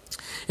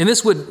 And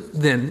this would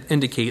then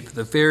indicate that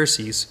the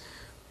Pharisees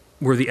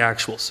were the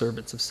actual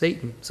servants of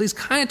Satan. So he's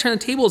kind of turning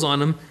the tables on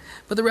them,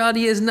 but the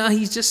reality is, no,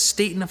 he's just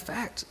stating a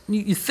fact.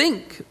 You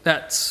think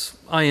that's,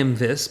 I am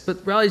this, but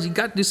the reality is you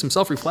got to do some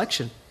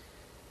self-reflection.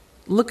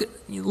 Look at,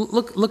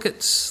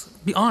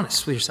 be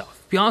honest with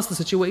yourself. Be honest with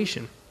the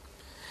situation.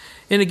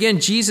 And again,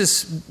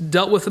 Jesus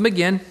dealt with them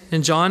again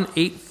in John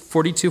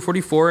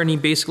 8:42-44, and he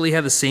basically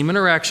had the same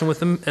interaction with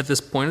them at this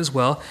point as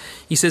well.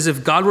 He says,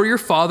 if God were your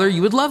father,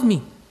 you would love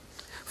me,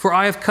 for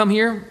I have come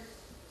here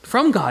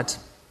from God.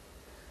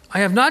 I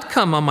have not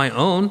come on my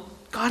own.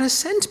 God has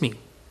sent me.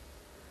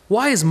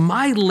 Why is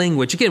my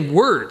language, again,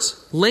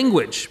 words,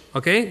 language,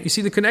 okay? You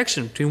see the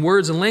connection between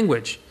words and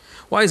language.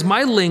 Why is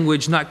my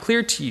language not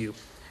clear to you?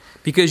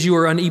 Because you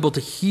are unable to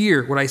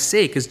hear what I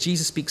say, because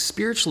Jesus speaks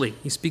spiritually.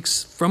 He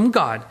speaks from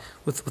God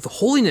with a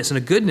holiness and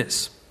a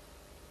goodness.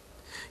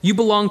 You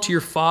belong to your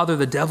father,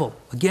 the devil.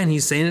 Again,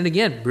 he's saying it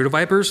again. Brood of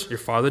vipers, your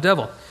father, the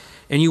devil.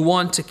 And you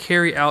want to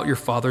carry out your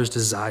father's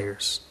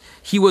desires.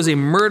 He was a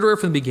murderer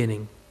from the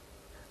beginning,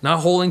 not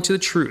holding to the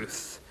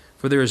truth,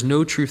 for there is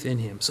no truth in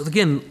him. So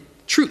again,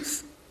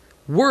 truth,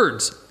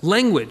 words,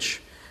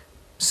 language.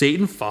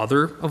 Satan,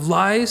 father of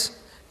lies.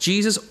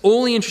 Jesus,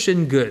 only interested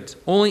in good,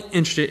 only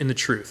interested in the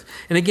truth.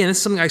 And again, this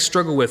is something I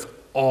struggle with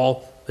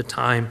all the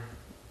time,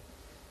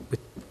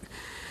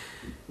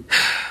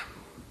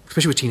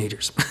 especially with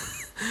teenagers.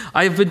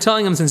 I've been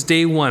telling them since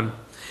day one.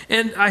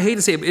 And I hate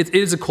to say it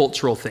is a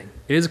cultural thing.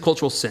 It is a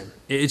cultural sin.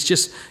 It's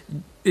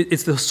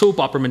the soap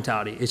opera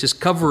mentality. It's just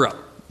cover up.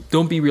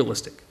 Don't be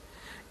realistic.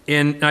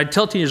 And I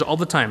tell teenagers all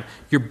the time,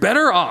 you're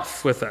better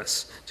off with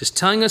us just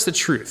telling us the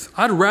truth.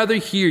 I'd rather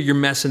hear you're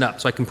messing up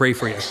so I can pray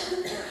for you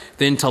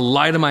than to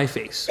lie to my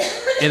face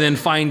and then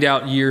find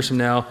out years from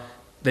now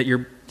that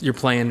you're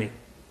playing me.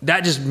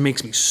 That just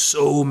makes me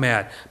so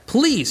mad.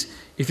 Please,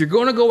 if you're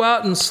going to go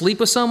out and sleep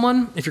with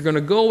someone, if you're going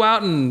to go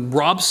out and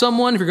rob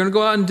someone, if you're going to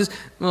go out and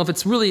if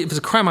it's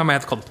a crime, I might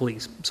have to call the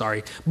police.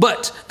 Sorry.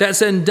 But that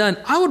said and done,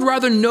 I would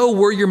rather know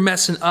where you're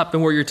messing up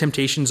and where your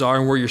temptations are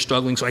and where you're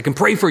struggling so I can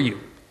pray for you.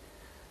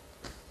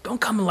 Don't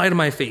come and lie to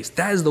my face.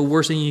 That is the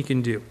worst thing you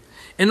can do.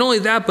 And not only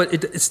that, but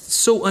it's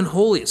so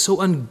unholy, it's so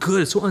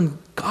ungood, it's so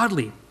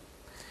ungodly.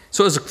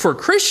 So for a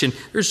Christian,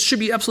 there should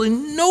be absolutely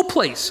no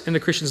place in the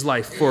Christian's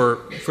life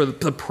for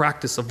the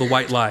practice of the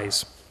white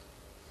lies.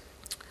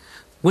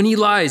 When he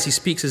lies, he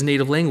speaks his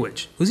native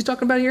language. Who's he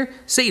talking about here?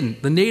 Satan.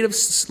 The native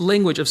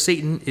language of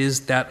Satan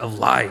is that of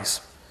lies.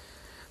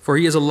 For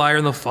he is a liar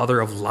and the father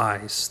of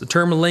lies. The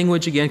term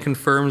language, again,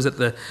 confirms that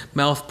the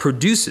mouth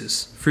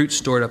produces fruit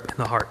stored up in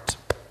the heart.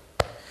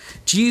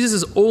 Jesus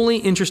is only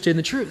interested in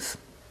the truth.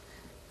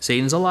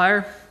 Satan's a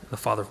liar, the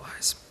father of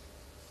lies.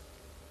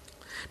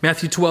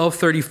 Matthew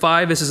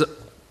 12:35, this is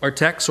our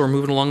text, so we're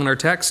moving along in our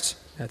text.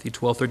 Matthew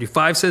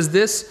 12:35 says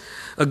this,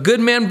 a good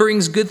man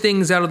brings good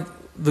things out of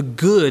the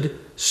good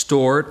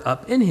stored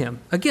up in him.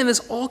 Again, this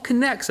all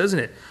connects, doesn't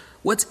it?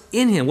 What's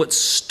in him, what's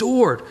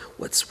stored,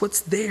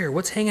 what's there,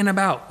 what's hanging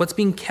about, what's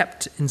being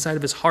kept inside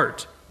of his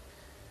heart.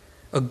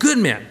 A good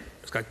man,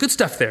 who's got good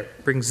stuff there,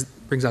 brings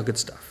out good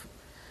stuff.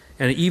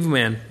 And an evil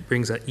man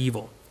brings out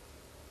evil.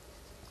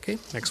 Okay,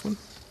 next one.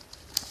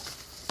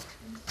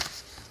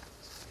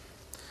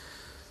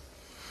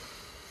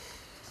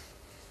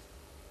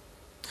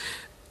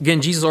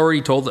 Again, Jesus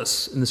already told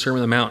us in the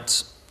Sermon on the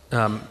Mount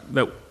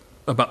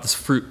about this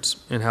fruit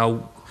and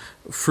how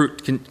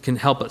fruit can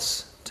help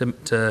us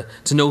to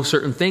know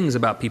certain things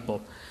about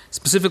people.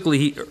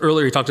 Specifically,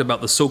 earlier he talked about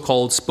the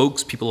so-called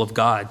spokespeople of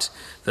God,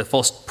 the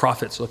false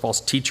prophets or the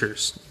false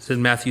teachers. It's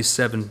in Matthew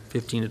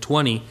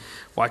 7:15-20,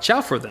 Watch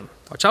out for them.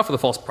 Watch out for the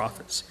false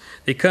prophets.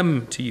 They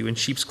come to you in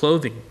sheep's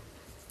clothing,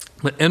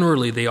 but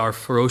inwardly they are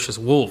ferocious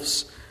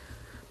wolves.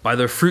 By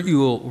their fruit you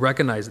will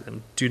recognize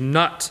them.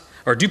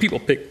 Do people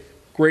pick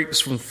grapes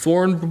from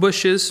thorn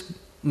bushes?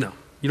 No,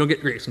 you don't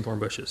get grapes from thorn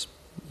bushes.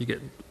 You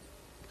get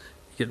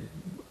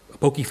a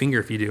pokey finger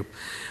if you do.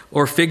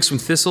 Or figs from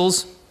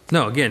thistles?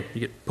 No, again,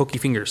 you get pokey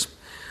fingers.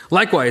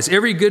 Likewise,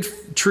 every good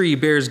tree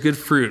bears good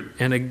fruit,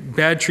 and a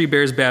bad tree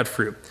bears bad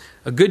fruit.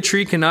 A good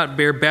tree cannot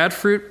bear bad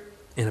fruit,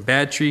 and a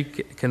bad tree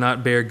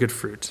cannot bear good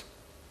fruit.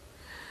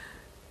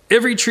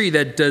 Every tree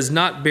that does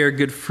not bear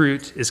good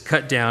fruit is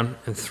cut down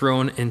and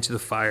thrown into the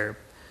fire.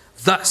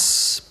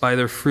 Thus, by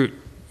their fruit,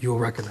 you will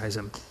recognize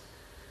them.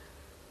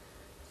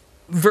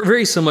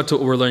 Very similar to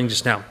what we're learning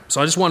just now.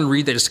 So I just want to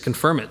read that just to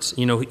confirm it.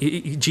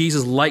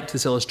 Jesus liked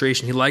this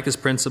illustration. He liked this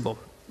principle.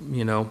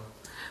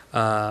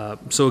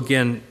 So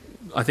again,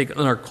 I think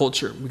in our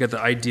culture, we got the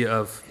idea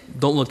of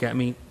don't look at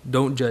me,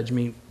 don't judge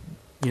me,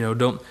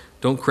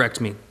 don't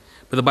correct me.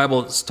 But the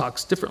Bible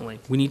talks differently.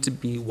 We need to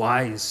be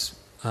wise.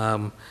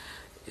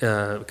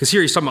 Because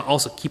here he's talking about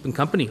also keeping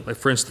company, like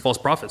for instance, the false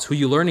prophets. Who are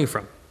you learning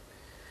from?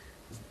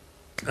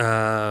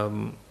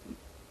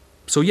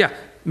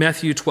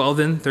 Matthew 12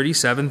 and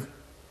 37,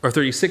 or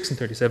 36 and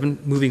 37,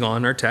 moving on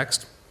in our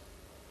text.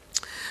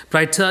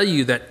 But I tell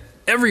you that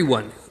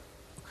everyone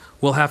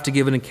will have to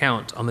give an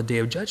account on the day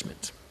of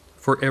judgment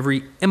for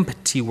every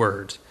empty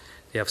word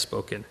they have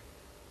spoken.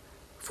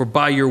 For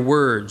by your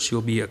words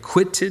you'll be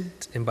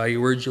acquitted, and by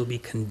your words you'll be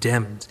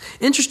condemned.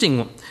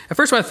 Interesting. At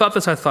first when I thought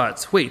this, I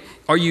thought, wait,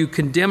 are you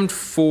condemned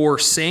for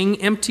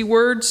saying empty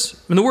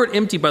words? And the word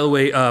empty, by the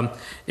way,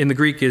 in the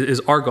Greek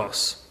is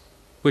argos,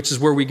 which is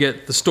where we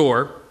get the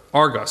store,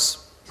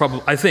 Argos.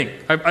 Probably, I think.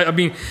 I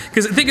mean,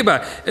 because think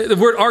about it. The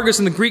word Argos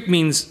in the Greek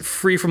means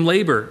free from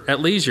labor, at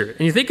leisure.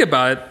 And you think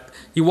about it,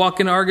 you walk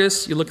in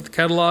Argos, you look at the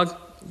catalog,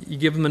 you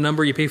give them the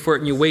number, you pay for it,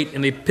 and you wait,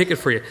 and they pick it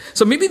for you.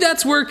 So maybe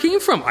that's where it came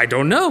from. I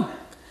don't know.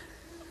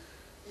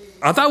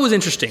 I thought it was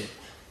interesting.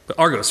 But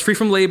Argos, free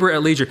from labor,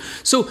 at leisure.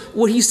 So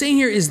what he's saying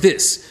here is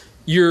this.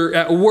 You're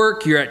at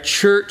work, you're at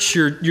church,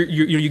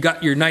 you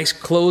got your nice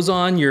clothes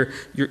on,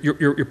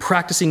 you're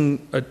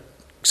practicing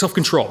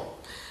self-control.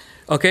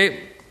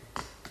 Okay?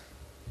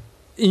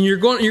 And you're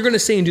going to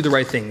say and do the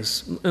right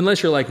things.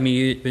 Unless you're like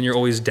me, then you're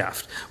always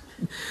daft.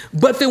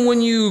 But then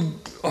when you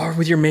are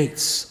with your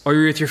mates or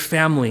you're with your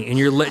family and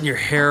you're letting your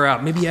hair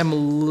out, maybe you have a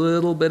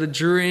little bit of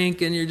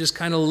drink and you're just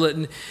kind of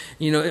letting,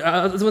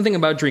 the one thing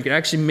about drink, it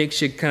actually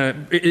makes you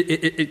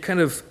it kind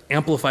of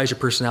amplifies your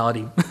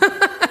personality.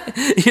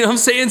 You know what I'm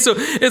saying? So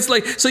it's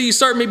like, so you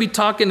start maybe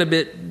talking a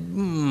bit,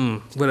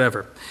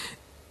 whatever.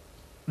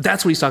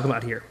 That's what he's talking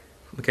about here,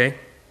 okay?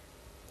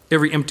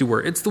 Every empty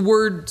word. It's the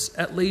words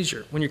at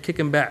leisure, when you're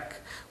kicking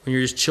back, when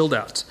you're just chilled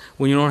out,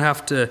 when you don't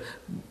have to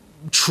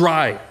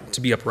try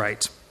to be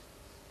upright.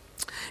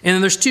 And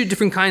then there's two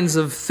different kinds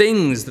of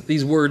things that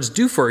these words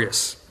do for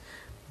us.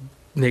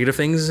 Negative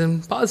things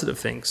and positive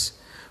things.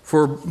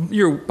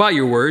 By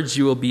your words,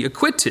 you will be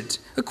acquitted.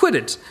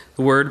 Acquitted.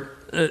 The word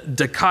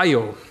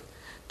dikaio.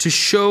 To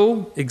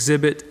show,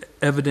 exhibit,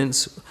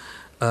 evidence,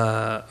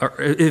 or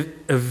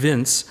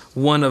evince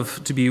one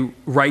of to be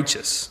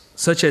righteous,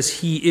 such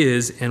as he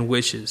is and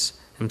wishes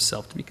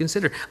himself to be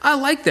considered. I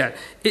like that.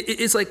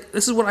 It's like,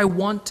 this is what I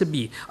want to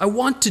be. I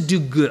want to do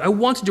good. I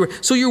want to do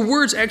right. So your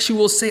words actually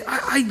will say,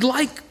 I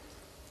like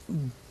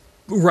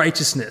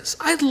righteousness.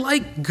 I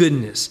like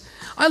goodness.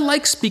 I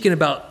like speaking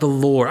about the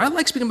Lord. I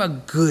like speaking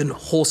about good and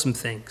wholesome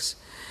things.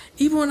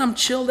 Even when I'm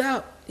chilled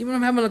out, even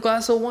when I'm having a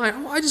glass of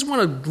wine, I just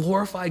want to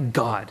glorify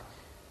God.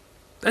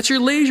 That's your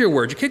leisure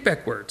words, your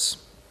kickback words.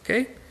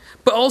 Okay?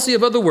 But also you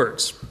have other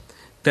words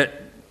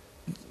that,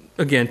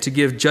 again, to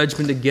give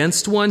judgment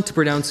against one, to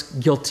pronounce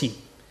guilty.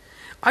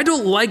 I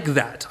don't like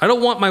that. I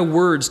don't want my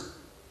words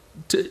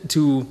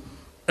to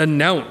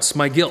announce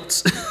my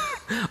guilt.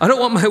 I don't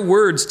want my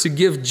words to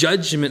give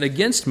judgment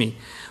against me.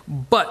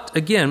 But,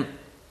 again,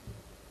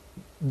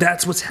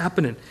 that's what's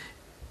happening.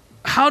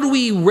 How do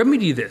we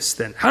remedy this,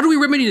 then? How do we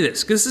remedy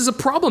this? Because this is a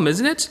problem,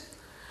 isn't it?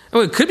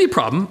 Well, it could be a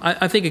problem.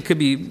 I think it could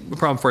be a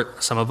problem for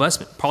some of us,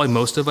 probably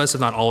most of us, if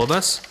not all of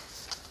us.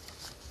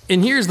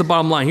 And here's the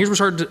bottom line. Here's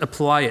where we start to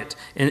apply it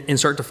and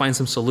start to find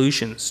some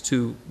solutions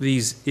to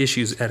these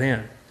issues at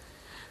hand.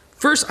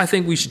 First, I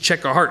think we should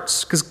check our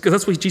hearts, because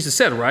that's what Jesus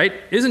said, right?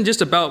 It isn't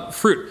just about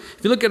fruit.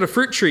 If you look at a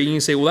fruit tree and you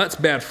say, well, that's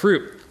bad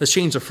fruit. Let's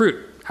change the fruit.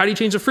 How do you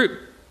change the fruit?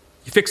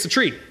 You fix the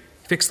tree. You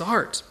fix the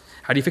heart.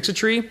 How do you fix a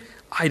tree?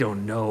 I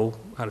don't know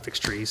how to fix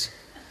trees.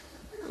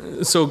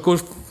 So go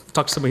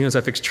talk to somebody who knows how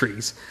to fix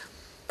trees.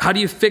 How do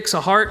you fix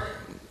a heart?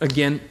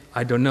 Again,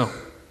 I don't know.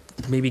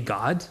 Maybe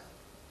God?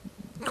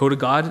 Go to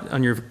God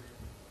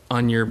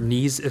on your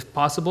knees if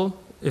possible,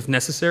 if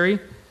necessary.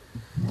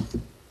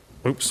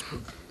 Oops.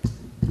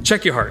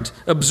 Check your heart.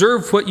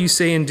 Observe what you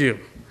say and do.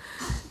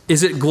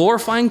 Is it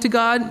glorifying to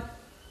God?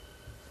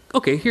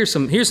 Okay, here's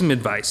some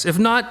advice. If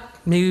not,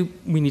 maybe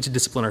we need to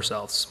discipline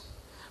ourselves,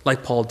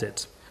 like Paul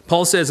did.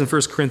 Paul says in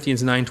 1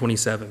 Corinthians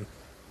 9:27,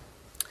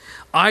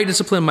 I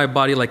discipline my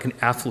body like an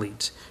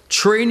athlete,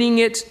 training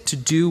it to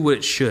do what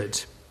it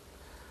should.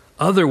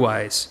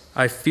 Otherwise,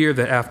 I fear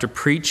that after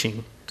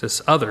preaching to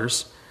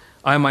others,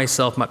 I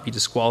myself might be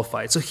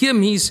disqualified. So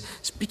he's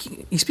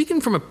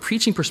speaking from a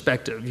preaching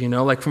perspective,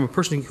 like from a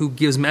person who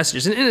gives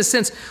messages. And in a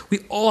sense, we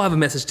all have a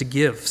message to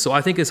give. So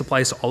I think this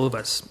applies to all of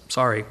us.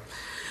 Sorry.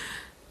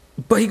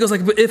 But he goes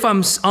but if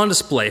I'm on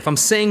display, if I'm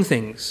saying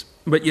things,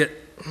 but yet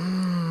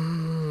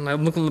I'm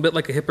looking a little bit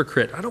like a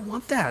hypocrite, I don't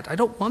want that. I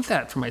don't want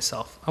that for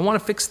myself. I want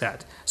to fix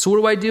that. So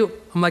what do?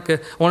 I want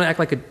to act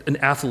like an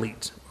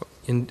athlete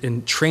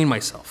and train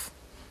myself.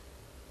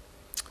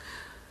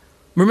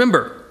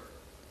 Remember,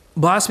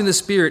 blasphemy of the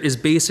Spirit is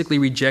basically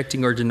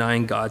rejecting or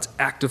denying God's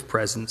active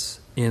presence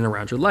in and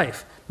around your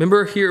life.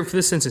 Remember here for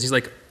this instance, he's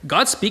like,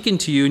 God's speaking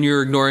to you and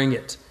you're ignoring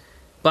it.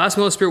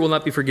 Blasphemy of the Spirit will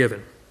not be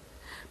forgiven.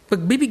 But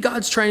maybe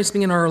God's trying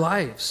something in our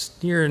lives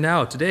here and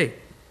now, today.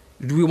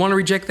 Do we want to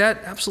reject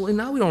that? Absolutely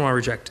not. We don't want to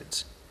reject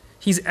it.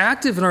 He's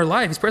active in our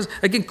life. He's present.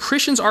 Again,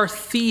 Christians are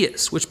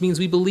theists, which means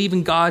we believe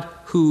in God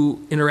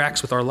who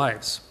interacts with our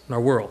lives, in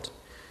our world.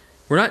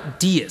 We're not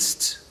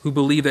deists who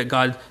believe that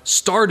God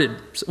started,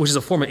 which is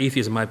a form of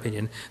atheism in my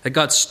opinion, that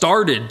God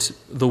started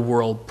the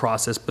world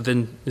process but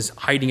then is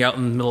hiding out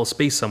in the middle of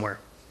space somewhere.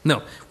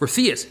 No, we're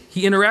theists.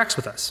 He interacts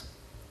with us.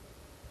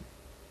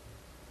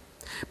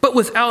 But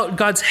without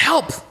God's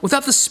help,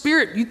 without the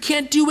Spirit, you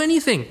can't do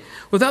anything.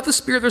 Without the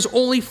Spirit, there's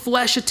only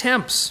flesh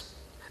attempts.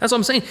 That's what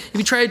I'm saying. If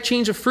you try to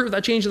change a fruit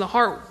without changing the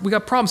heart, we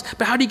got problems.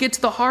 But how do you get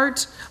to the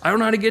heart? I don't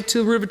know how to get to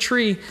the root of a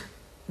tree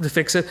to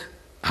fix it.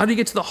 How do you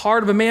get to the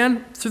heart of a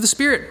man? Through the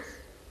Spirit.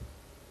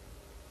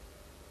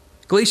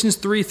 Galatians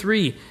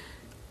 3:3,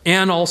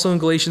 and also in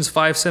Galatians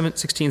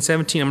 5:16,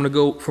 17. I'm going to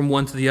go from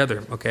one to the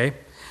other, okay? It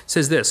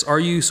says this, are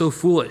you so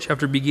foolish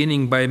after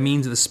beginning by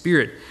means of the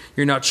Spirit?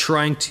 You're not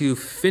trying to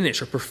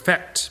finish or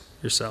perfect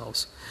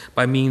yourselves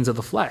by means of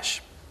the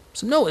flesh.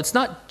 So no, it's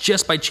not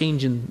just by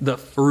changing the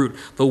fruit,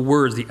 the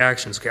words, the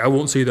actions. Okay, I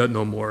won't say that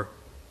no more.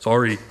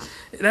 Sorry.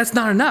 That's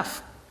not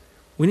enough.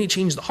 We need to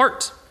change the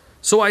heart.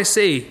 So I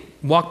say,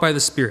 walk by the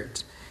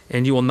Spirit,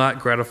 and you will not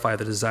gratify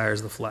the desires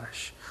of the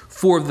flesh.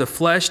 For the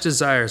flesh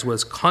desires what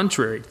is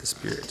contrary to the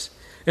Spirit,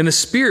 and the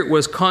Spirit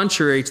was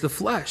contrary to the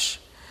flesh.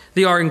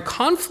 They are in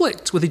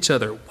conflict with each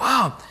other.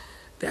 Wow,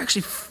 they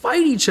actually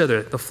fight each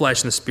other, the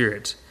flesh and the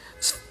Spirit.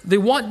 They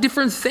want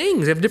different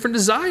things. They have different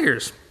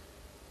desires.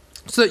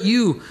 So that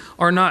you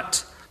are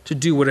not to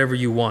do whatever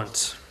you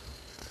want.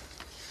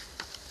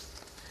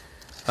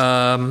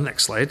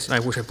 Next slide,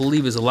 which I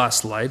believe is the last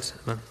slide.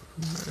 I'm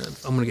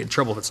going to get in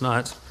trouble if it's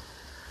not.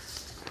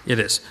 It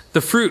is.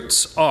 The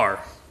fruits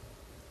are,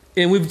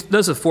 and we've done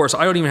this before, so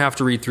I don't even have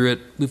to read through it.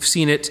 We've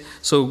seen it,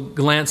 so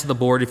glance at the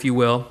board, if you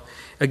will.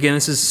 Again,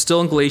 this is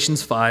still in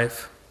Galatians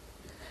 5.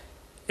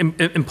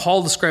 And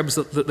Paul describes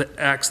the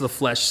acts of the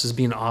flesh as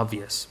being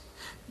obvious.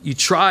 You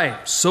try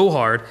so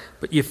hard,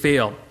 but you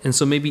fail. And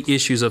so maybe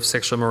issues of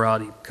sexual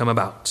immorality come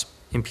about.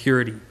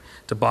 Impurity,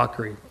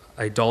 debauchery,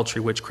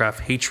 idolatry,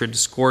 witchcraft, hatred,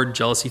 discord,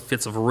 jealousy,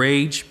 fits of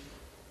rage,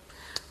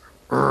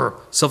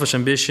 selfish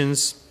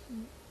ambitions.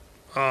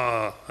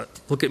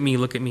 Look at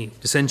me.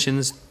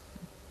 Dissensions,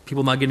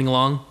 people not getting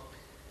along,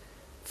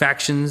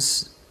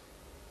 factions,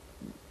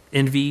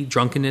 envy,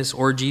 drunkenness,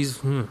 orgies.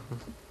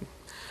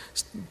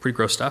 Pretty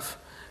gross stuff.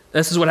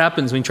 This is what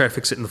happens when you try to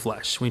fix it in the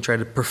flesh, when you try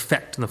to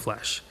perfect in the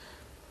flesh.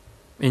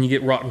 And you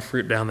get rotten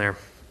fruit down there.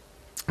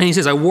 And he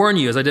says, I warn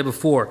you, as I did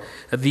before,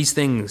 that these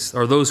things,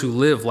 or those who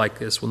live like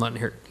this, will not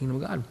inherit the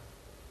kingdom of God.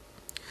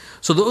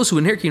 So those who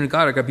inherit the kingdom of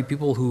God are going to be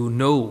people who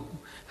know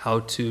how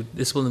to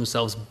discipline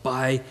themselves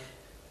by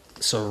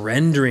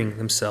surrendering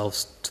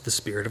themselves to the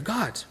Spirit of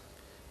God.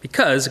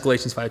 Because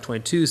Galatians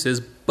 5:22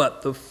 says,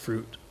 but the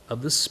fruit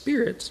of the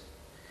Spirit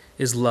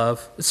is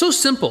love. It's so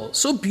simple,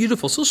 so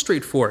beautiful, so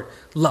straightforward.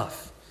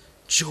 Love,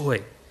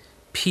 joy,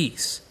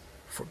 peace,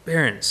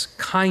 forbearance,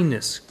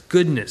 kindness,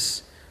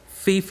 goodness,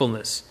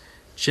 faithfulness,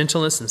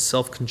 gentleness, and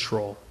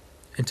self-control.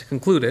 And to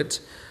conclude it,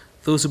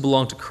 those who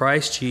belong to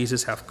Christ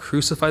Jesus have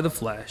crucified the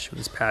flesh with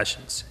its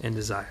passions and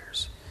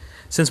desires.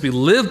 Since we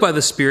live by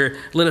the Spirit,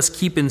 let us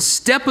keep in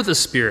step with the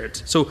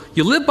Spirit. So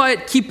you live by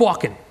it, keep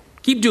walking.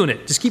 Keep doing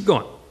it. Just keep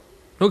going.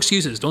 No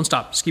excuses. Don't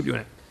stop. Just keep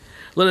doing it.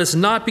 Let us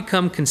not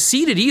become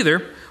conceited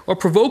either, or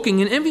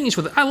provoking and envying each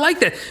other. I like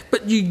that.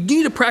 But you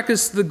need to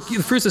practice the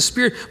fruits of the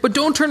Spirit. But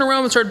don't turn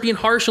around and start being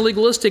harsh and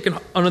legalistic on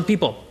other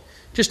people.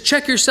 Just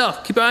check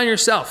yourself. Keep an eye on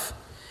yourself.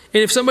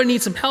 And if somebody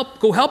needs some help,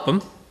 go help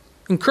them.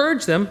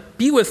 Encourage them.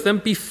 Be with them.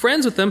 Be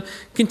friends with them.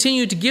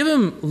 Continue to give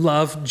them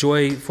love,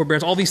 joy,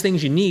 forbearance, all these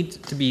things you need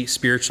to be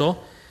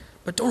spiritual.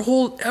 But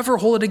don't ever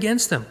hold it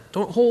against them.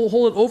 Don't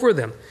hold it over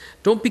them.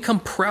 Don't become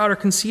proud or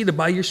conceited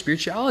by your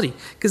spirituality,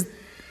 because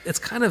it's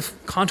kind of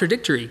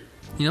contradictory.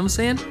 You know what I'm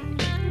saying?